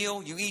order your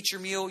meal. You eat your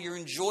meal. You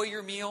enjoy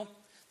your meal.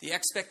 The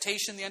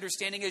expectation, the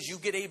understanding is you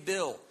get a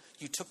bill.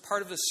 You took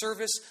part of the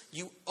service.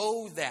 You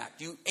owe that.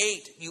 You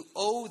ate. You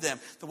owe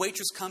them. The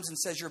waitress comes and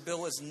says your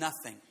bill is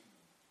nothing.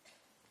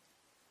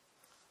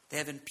 They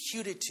have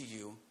imputed to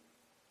you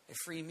a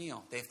free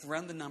meal. They've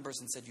run the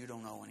numbers and said you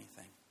don't owe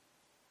anything.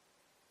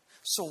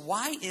 So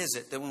why is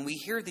it that when we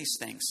hear these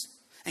things,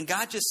 and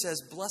God just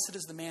says, blessed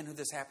is the man who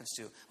this happens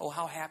to. Oh,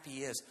 how happy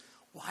he is.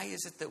 Why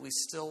is it that we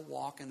still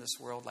walk in this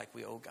world like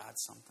we owe God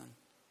something?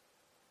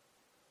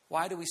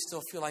 Why do we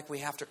still feel like we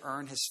have to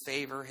earn his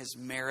favor, his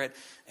merit?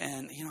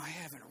 And, I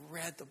haven't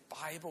read the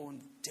Bible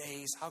in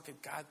days. How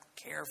could God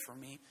care for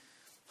me?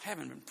 I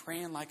haven't been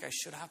praying like I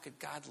should. How could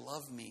God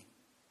love me?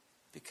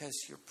 Because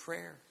your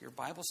prayer, your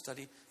Bible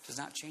study does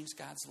not change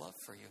God's love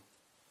for you.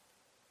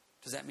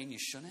 Does that mean you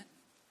shouldn't?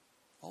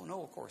 Oh,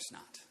 no, of course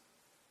not.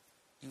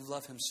 You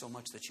love him so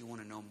much that you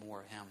want to know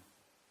more of him.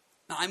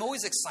 Now, I'm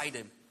always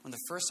excited when the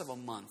first of a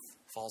month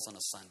falls on a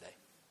Sunday.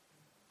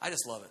 I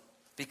just love it.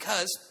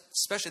 Because,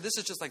 especially, this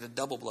is just like a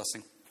double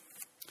blessing.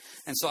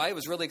 And so I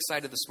was really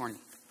excited this morning.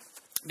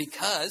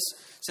 Because,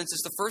 since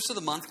it's the first of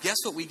the month, guess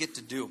what we get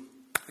to do?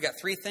 We got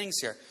 3 things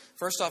here.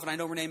 First off, and I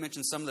know Renee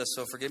mentioned some of this,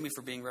 so forgive me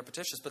for being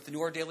repetitious, but the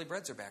New Our Daily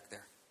Breads are back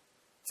there.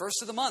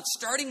 First of the month,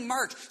 starting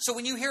March. So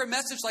when you hear a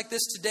message like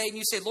this today and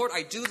you say, Lord,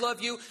 I do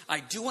love you. I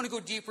do want to go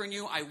deeper in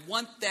you. I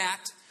want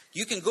that.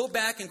 You can go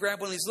back and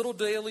grab one of these little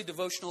daily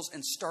devotionals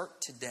and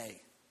start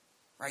today.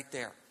 Right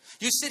there.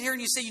 You sit here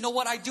and you say, you know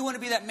what? I do want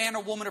to be that man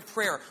or woman of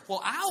prayer.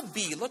 Well, I'll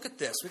be. Look at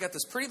this. We got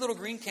this pretty little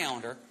green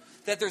calendar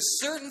that there's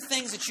certain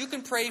things that you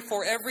can pray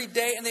for every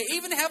day. And they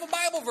even have a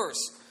Bible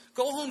verse.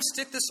 Go home,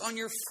 stick this on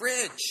your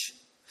fridge.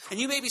 And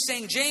you may be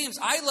saying, James,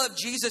 I love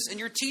Jesus and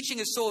your teaching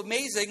is so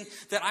amazing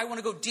that I want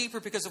to go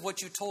deeper because of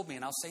what you told me.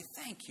 And I'll say,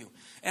 thank you.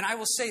 And I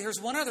will say, here's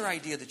one other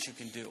idea that you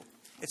can do.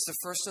 It's the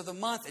first of the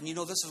month. And you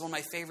know, this is one of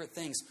my favorite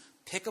things.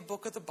 Pick a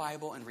book of the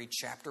Bible and read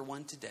chapter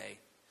 1 today.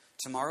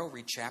 Tomorrow,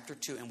 read chapter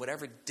 2. And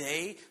whatever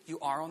day you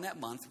are on that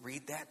month,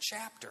 read that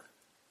chapter.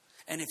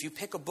 And if you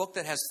pick a book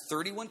that has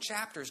 31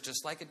 chapters,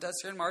 just like it does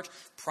here in March,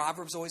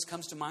 Proverbs always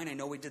comes to mind. I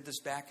know we did this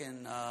back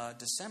in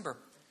December.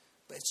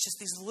 But it's just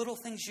these little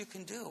things you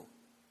can do.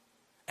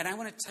 And I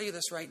want to tell you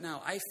this right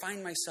now. I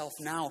find myself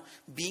now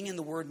being in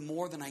the Word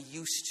more than I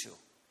used to.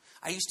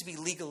 I used to be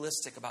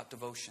legalistic about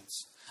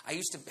devotions. I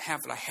used to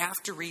I have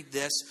to read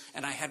this,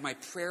 and I had my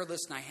prayer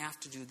list, and I have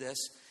to do this.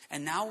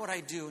 And now what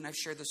I do, and I've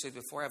shared this with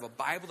you before, I have a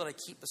Bible that I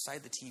keep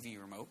beside the TV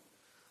remote.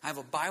 I have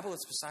a Bible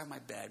that's beside my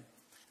bed. And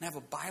I have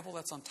a Bible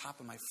that's on top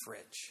of my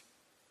fridge.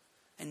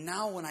 And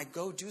now when I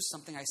go do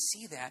something, I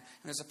see that,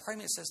 and there's a part of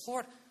me that says,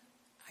 Lord,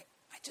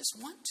 I just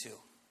want to.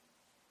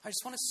 I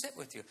just want to sit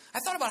with you. I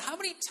thought about how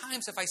many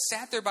times if I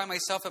sat there by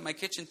myself at my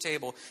kitchen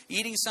table,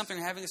 eating something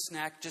or having a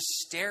snack, just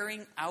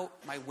staring out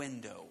my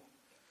window,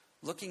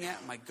 looking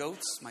at my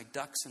goats, my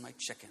ducks, and my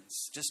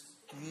chickens, just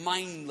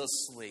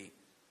mindlessly.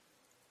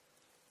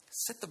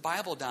 Sit the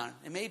Bible down.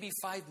 It may be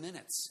 5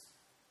 minutes.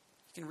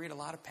 You can read a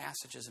lot of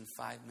passages in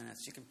 5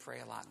 minutes. You can pray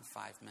a lot in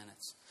 5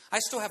 minutes. I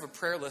still have a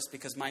prayer list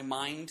because my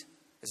mind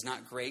is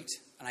not great,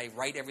 and I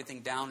write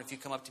everything down. If you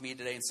come up to me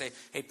today and say,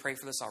 hey, pray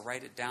for this, I'll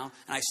write it down.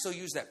 And I still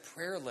use that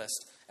prayer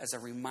list as a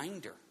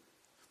reminder.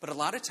 But a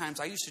lot of times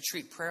I used to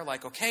treat prayer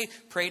like, okay,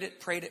 prayed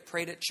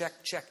it,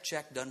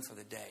 check, done for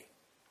the day.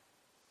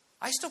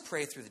 I still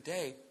pray through the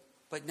day,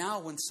 but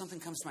now when something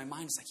comes to my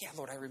mind, it's like, yeah,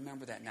 Lord, I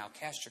remember that now.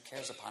 Cast your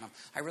cares upon him.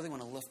 I really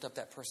want to lift up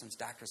that person's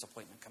doctor's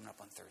appointment coming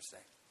up on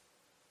Thursday.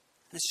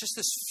 And it's just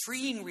this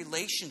freeing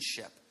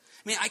relationship.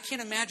 I mean, I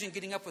can't imagine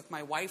getting up with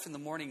my wife in the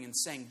morning and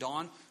saying,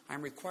 Dawn,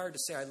 I'm required to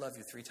say I love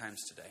you 3 times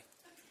today.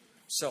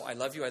 So I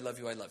love you, I love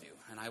you, I love you.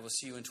 And I will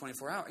see you in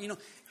 24 hours. You know,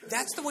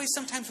 that's the way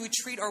sometimes we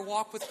treat our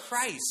walk with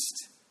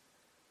Christ.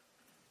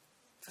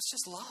 Let's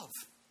just love.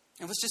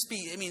 And let's just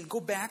be, go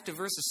back to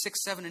verses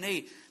 6, 7, and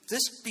 8.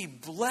 This be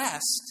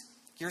blessed,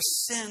 your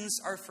sins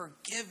are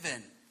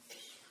forgiven.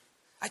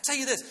 I tell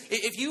you this,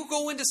 if you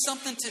go into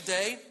something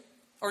today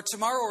or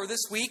tomorrow or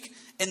this week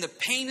and the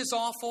pain is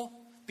awful,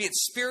 be it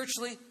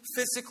spiritually,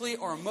 physically,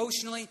 or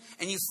emotionally,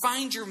 and you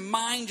find your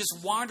mind just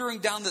wandering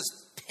down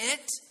this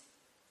pit,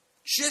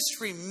 just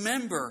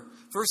remember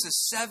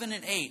verses 7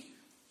 and 8.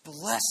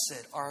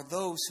 Blessed are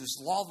those whose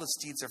lawless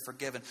deeds are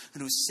forgiven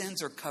and whose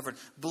sins are covered.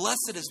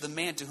 Blessed is the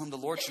man to whom the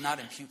Lord shall not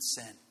impute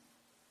sin.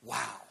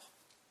 Wow.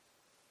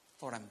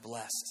 Lord, I'm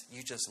blessed.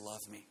 You just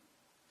love me.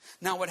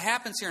 Now, what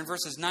happens here in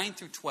verses 9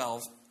 through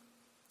 12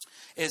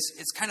 is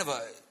it's kind of a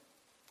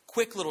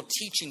quick little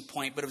teaching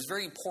point, but it was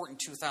very important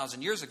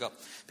 2,000 years ago.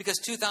 Because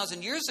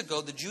 2,000 years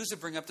ago, the Jews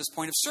would bring up this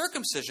point of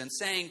circumcision,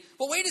 saying,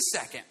 well, wait a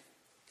second.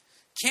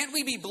 Can't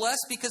we be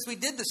blessed because we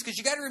did this? Because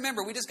you got to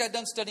remember, we just got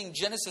done studying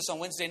Genesis on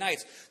Wednesday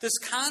nights. This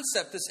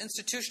concept, this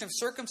institution of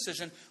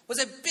circumcision was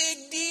a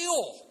big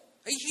deal.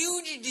 A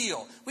huge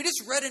deal. We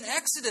just read in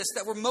Exodus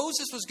that where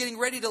Moses was getting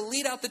ready to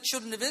lead out the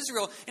children of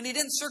Israel, and he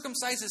didn't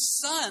circumcise his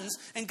sons,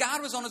 and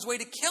God was on his way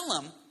to kill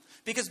him.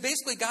 Because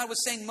basically God was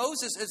saying,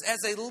 Moses, as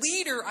a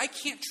leader, I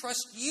can't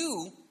trust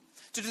you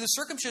to do the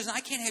circumcision.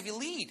 I can't have you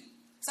lead.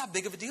 That's how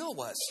big of a deal it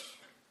was.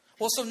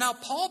 Well, so now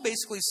Paul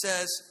basically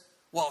says,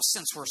 well,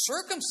 since we're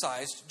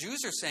circumcised, Jews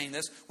are saying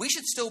this, we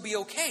should still be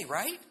okay,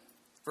 right?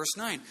 Verse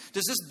 9.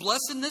 Does this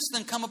blessedness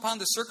then come upon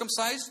the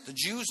circumcised, the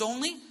Jews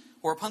only,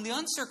 or upon the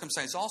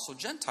uncircumcised, also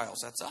Gentiles?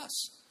 That's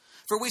us.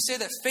 For we say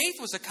that faith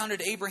was accounted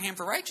to Abraham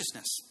for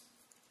righteousness.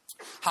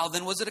 How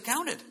then was it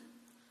accounted?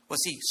 Was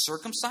he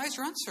circumcised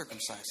or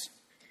uncircumcised?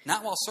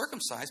 Not while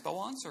circumcised, but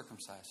while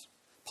uncircumcised.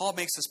 Paul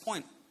makes this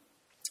point.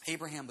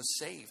 Abraham was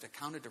saved,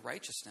 accounted to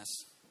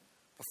righteousness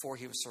before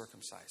he was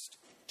circumcised.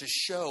 To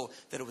show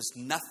that it was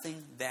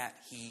nothing that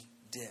he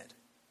did.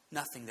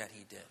 Nothing that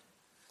he did.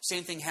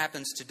 Same thing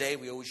happens today.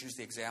 We always use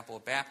the example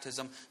of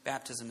baptism.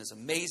 Baptism is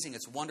amazing.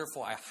 It's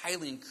wonderful. I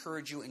highly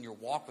encourage you in your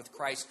walk with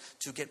Christ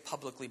to get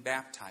publicly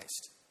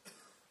baptized.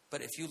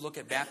 But if you look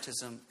at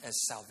baptism as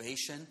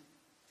salvation,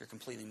 you're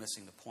completely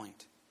missing the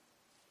point.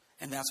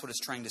 And that's what it's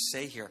trying to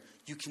say here.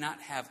 You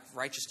cannot have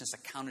righteousness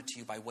accounted to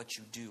you by what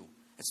you do.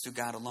 It's through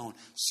God alone.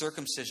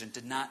 Circumcision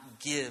did not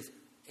give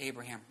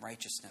Abraham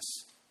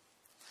righteousness.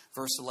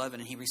 Verse 11,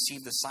 and he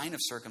received the sign of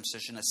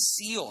circumcision, a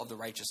seal of the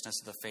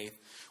righteousness of the faith,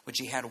 which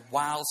he had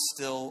while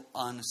still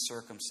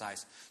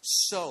uncircumcised.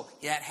 So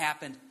that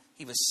happened.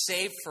 He was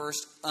saved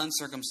first,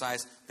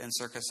 uncircumcised, then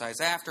circumcised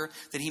after,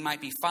 that he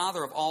might be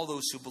father of all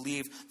those who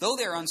believe, though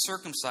they are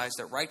uncircumcised,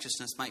 that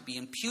righteousness might be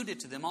imputed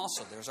to them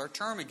also. There's our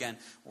term again.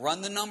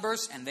 Run the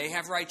numbers, and they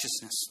have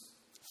righteousness.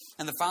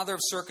 And the father of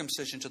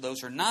circumcision to those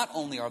who are not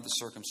only of the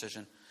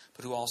circumcision,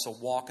 but who also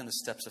walk in the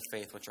steps of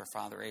faith, which our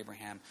father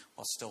Abraham,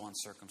 while still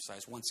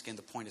uncircumcised. Once again,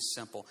 the point is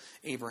simple.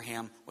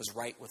 Abraham was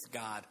right with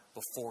God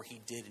before he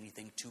did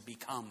anything to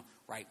become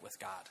right with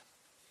God.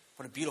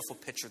 What a beautiful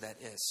picture that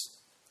is.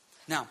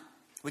 Now,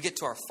 we get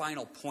to our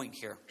final point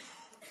here,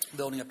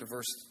 building up to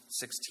verse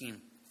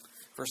 16.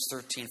 Verse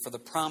 13, for the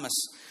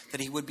promise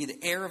that he would be the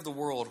heir of the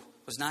world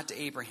was not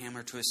to Abraham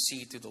or to his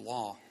seed through the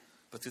law,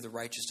 but through the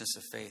righteousness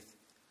of faith.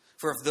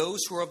 For if those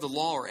who are of the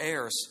law are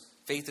heirs,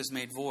 faith is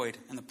made void,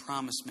 and the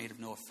promise made of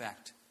no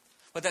effect.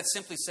 What that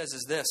simply says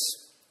is this.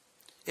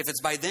 If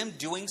it's by them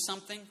doing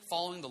something,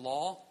 following the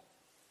law,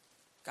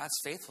 God's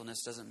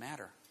faithfulness doesn't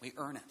matter. We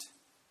earn it.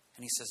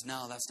 And he says,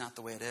 no, that's not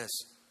the way it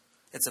is.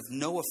 It's of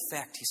no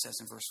effect, he says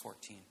in verse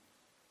 14.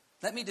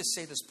 Let me just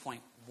say this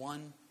point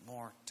one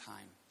more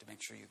time to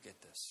make sure you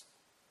get this.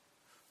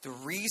 The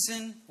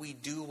reason we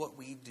do what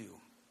we do,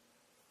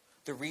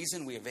 the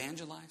reason we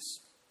evangelize,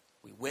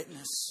 we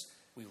witness,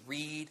 we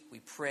read, we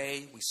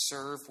pray, we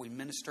serve, we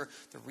minister.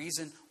 The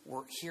reason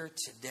we're here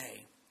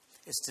today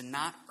is to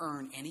not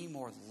earn any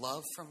more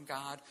love from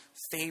God,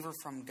 favor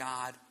from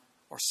God,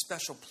 or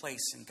special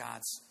place in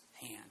God's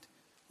hand.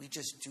 We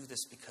just do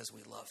this because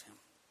we love him.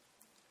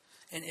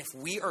 And if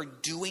we are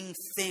doing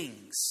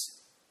things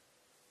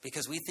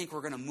because we think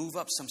we're going to move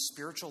up some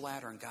spiritual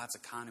ladder in God's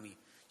economy,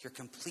 you're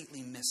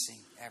completely missing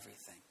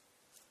everything.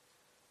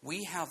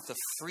 We have the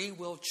free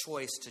will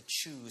choice to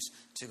choose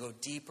to go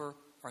deeper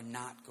or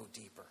not go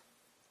deeper.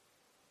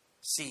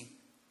 See,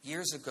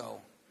 years ago,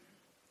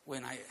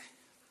 when I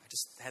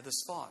just had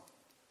this thought.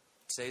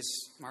 Today's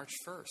March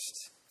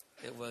 1st.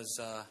 It was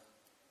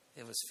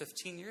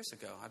 15 years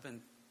ago.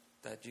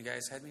 That you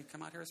guys had me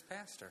come out here as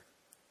pastor.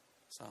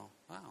 So,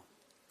 wow.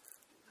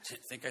 I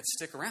didn't think I'd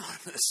stick around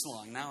this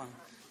long. Now I'm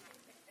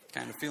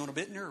kind of feeling a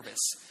bit nervous.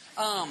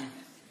 But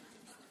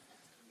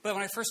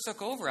when I first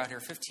took over out here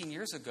 15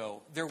 years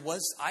ago, there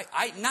was,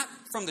 I not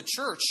from the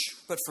church,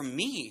 but from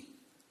me,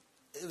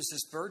 it was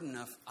this burden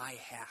of, I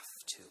have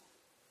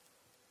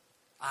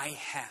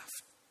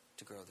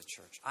to grow the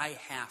church. I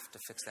have to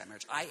fix that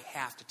marriage. I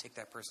have to take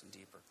that person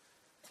deeper.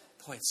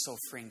 Boy, it's so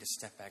freeing to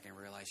step back and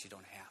realize you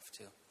don't have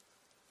to.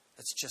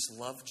 Let's just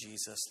love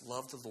Jesus,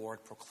 love the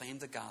Lord, proclaim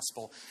the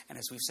gospel, and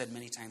as we've said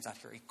many times out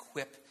here,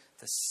 equip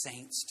the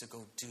saints to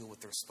go do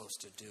what they're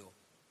supposed to do.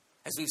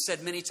 As we've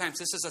said many times,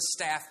 this is a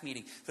staff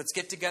meeting. Let's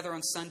get together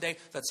on Sunday.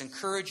 Let's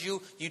encourage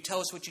you. You tell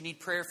us what you need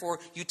prayer for.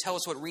 You tell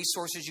us what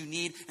resources you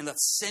need. And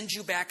let's send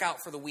you back out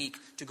for the week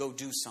to go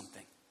do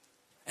something.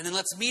 And then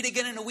let's meet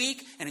again in a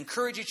week and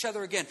encourage each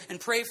other again and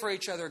pray for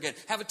each other again.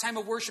 Have a time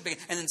of worship again.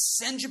 And then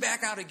send you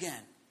back out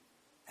again.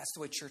 That's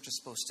the way church is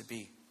supposed to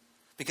be.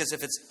 Because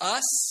if it's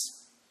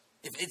us,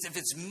 if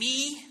it's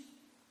me,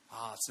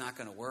 it's not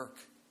going to work.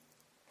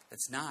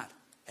 It's not.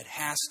 It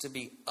has to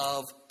be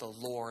of the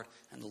Lord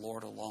and the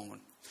Lord alone.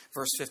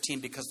 Verse 15,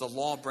 because the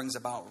law brings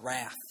about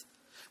wrath.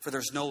 For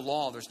there's no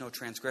law, there's no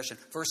transgression.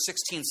 Verse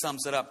 16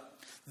 sums it up.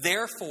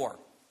 Therefore,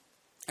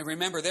 and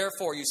remember,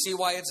 therefore, you see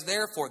why it's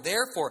therefore.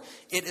 Therefore,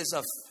 it is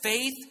of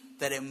faith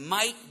that it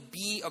might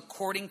be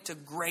according to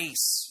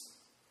grace,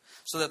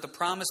 so that the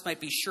promise might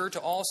be sure to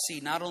all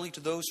seed, not only to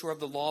those who are of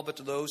the law, but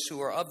to those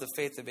who are of the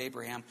faith of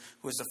Abraham,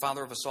 who is the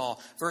father of us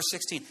all. Verse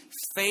 16,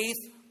 faith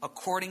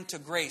according to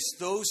grace.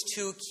 Those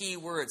two key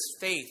words,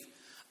 faith.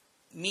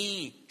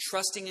 Me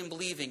trusting and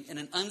believing in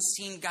an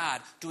unseen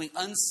God, doing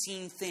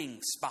unseen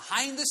things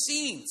behind the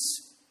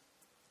scenes.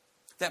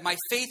 That my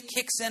faith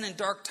kicks in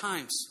dark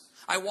times.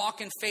 I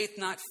walk in faith,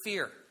 not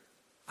fear.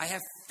 I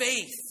have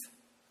faith.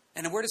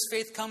 And where does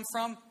faith come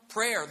from?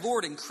 Prayer.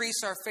 Lord,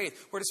 increase our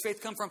faith. Where does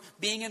faith come from?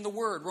 Being in the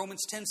Word.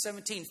 Romans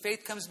 10:17.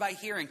 Faith comes by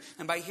hearing,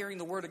 and by hearing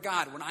the Word of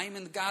God. When I am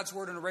in God's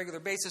Word on a regular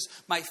basis,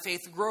 my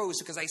faith grows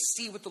because I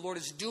see what the Lord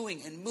is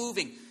doing and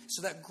moving.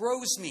 So that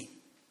grows me.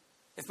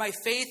 If my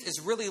faith is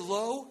really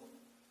low,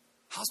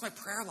 how's my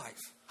prayer life?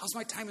 How's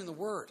my time in the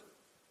Word?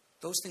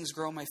 Those things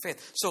grow my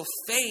faith. So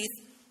faith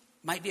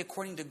might be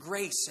according to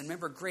grace. And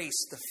remember,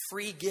 grace, the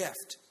free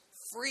gift.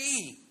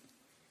 Free.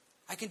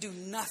 I can do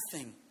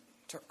nothing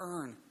to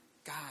earn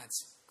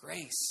God's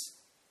grace.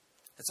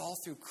 It's all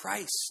through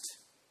Christ.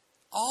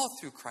 All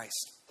through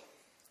Christ.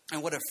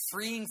 And what a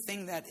freeing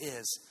thing that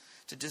is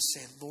to just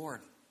say,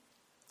 Lord,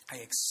 I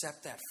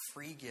accept that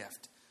free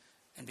gift.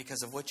 And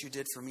because of what you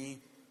did for me,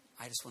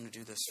 I just want to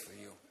do this for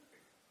you.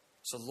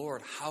 So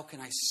Lord, how can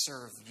I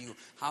serve you?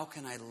 How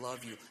can I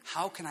love you?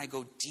 How can I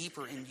go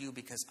deeper in you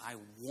because I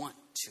want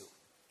to?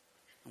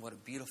 And what a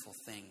beautiful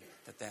thing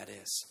that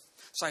is.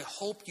 So I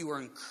hope you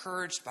are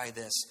encouraged by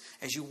this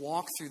as you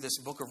walk through this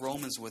book of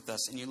Romans with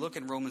us and you look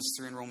in Romans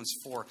 3 and Romans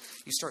 4.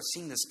 You start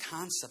seeing this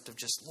concept of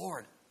just,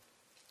 Lord,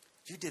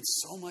 you did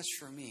so much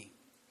for me.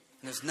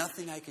 And there's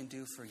nothing I can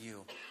do for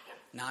you.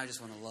 Now I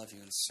just want to love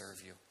you and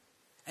serve you.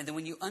 And then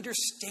when you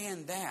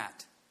understand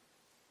that,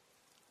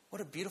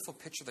 what a beautiful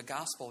picture the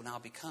gospel now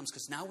becomes.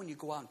 Because now when you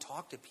go out and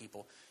talk to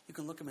people, you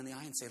can look them in the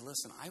eye and say,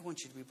 listen, I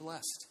want you to be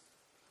blessed.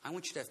 I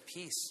want you to have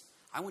peace.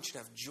 I want you to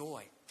have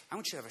joy. I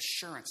want you to have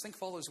assurance. Think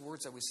of all those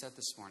words that we said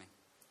this morning.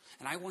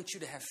 And I want you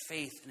to have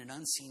faith in an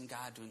unseen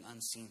God doing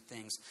unseen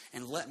things.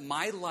 And let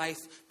my life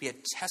be a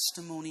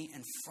testimony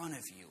in front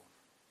of you.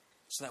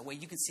 So that way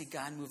you can see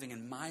God moving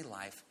in my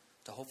life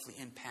to hopefully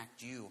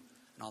impact you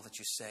and all that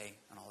you say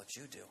and all that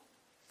you do.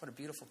 What a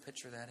beautiful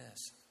picture that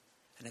is.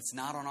 And it's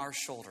not on our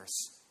shoulders.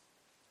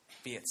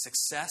 Be it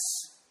success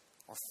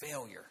or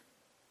failure.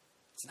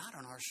 It's not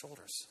on our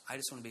shoulders. I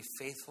just want to be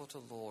faithful to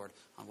the Lord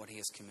on what He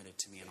has committed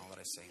to me and all that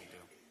I say and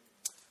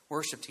do.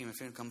 Worship team, if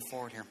you can come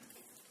forward here.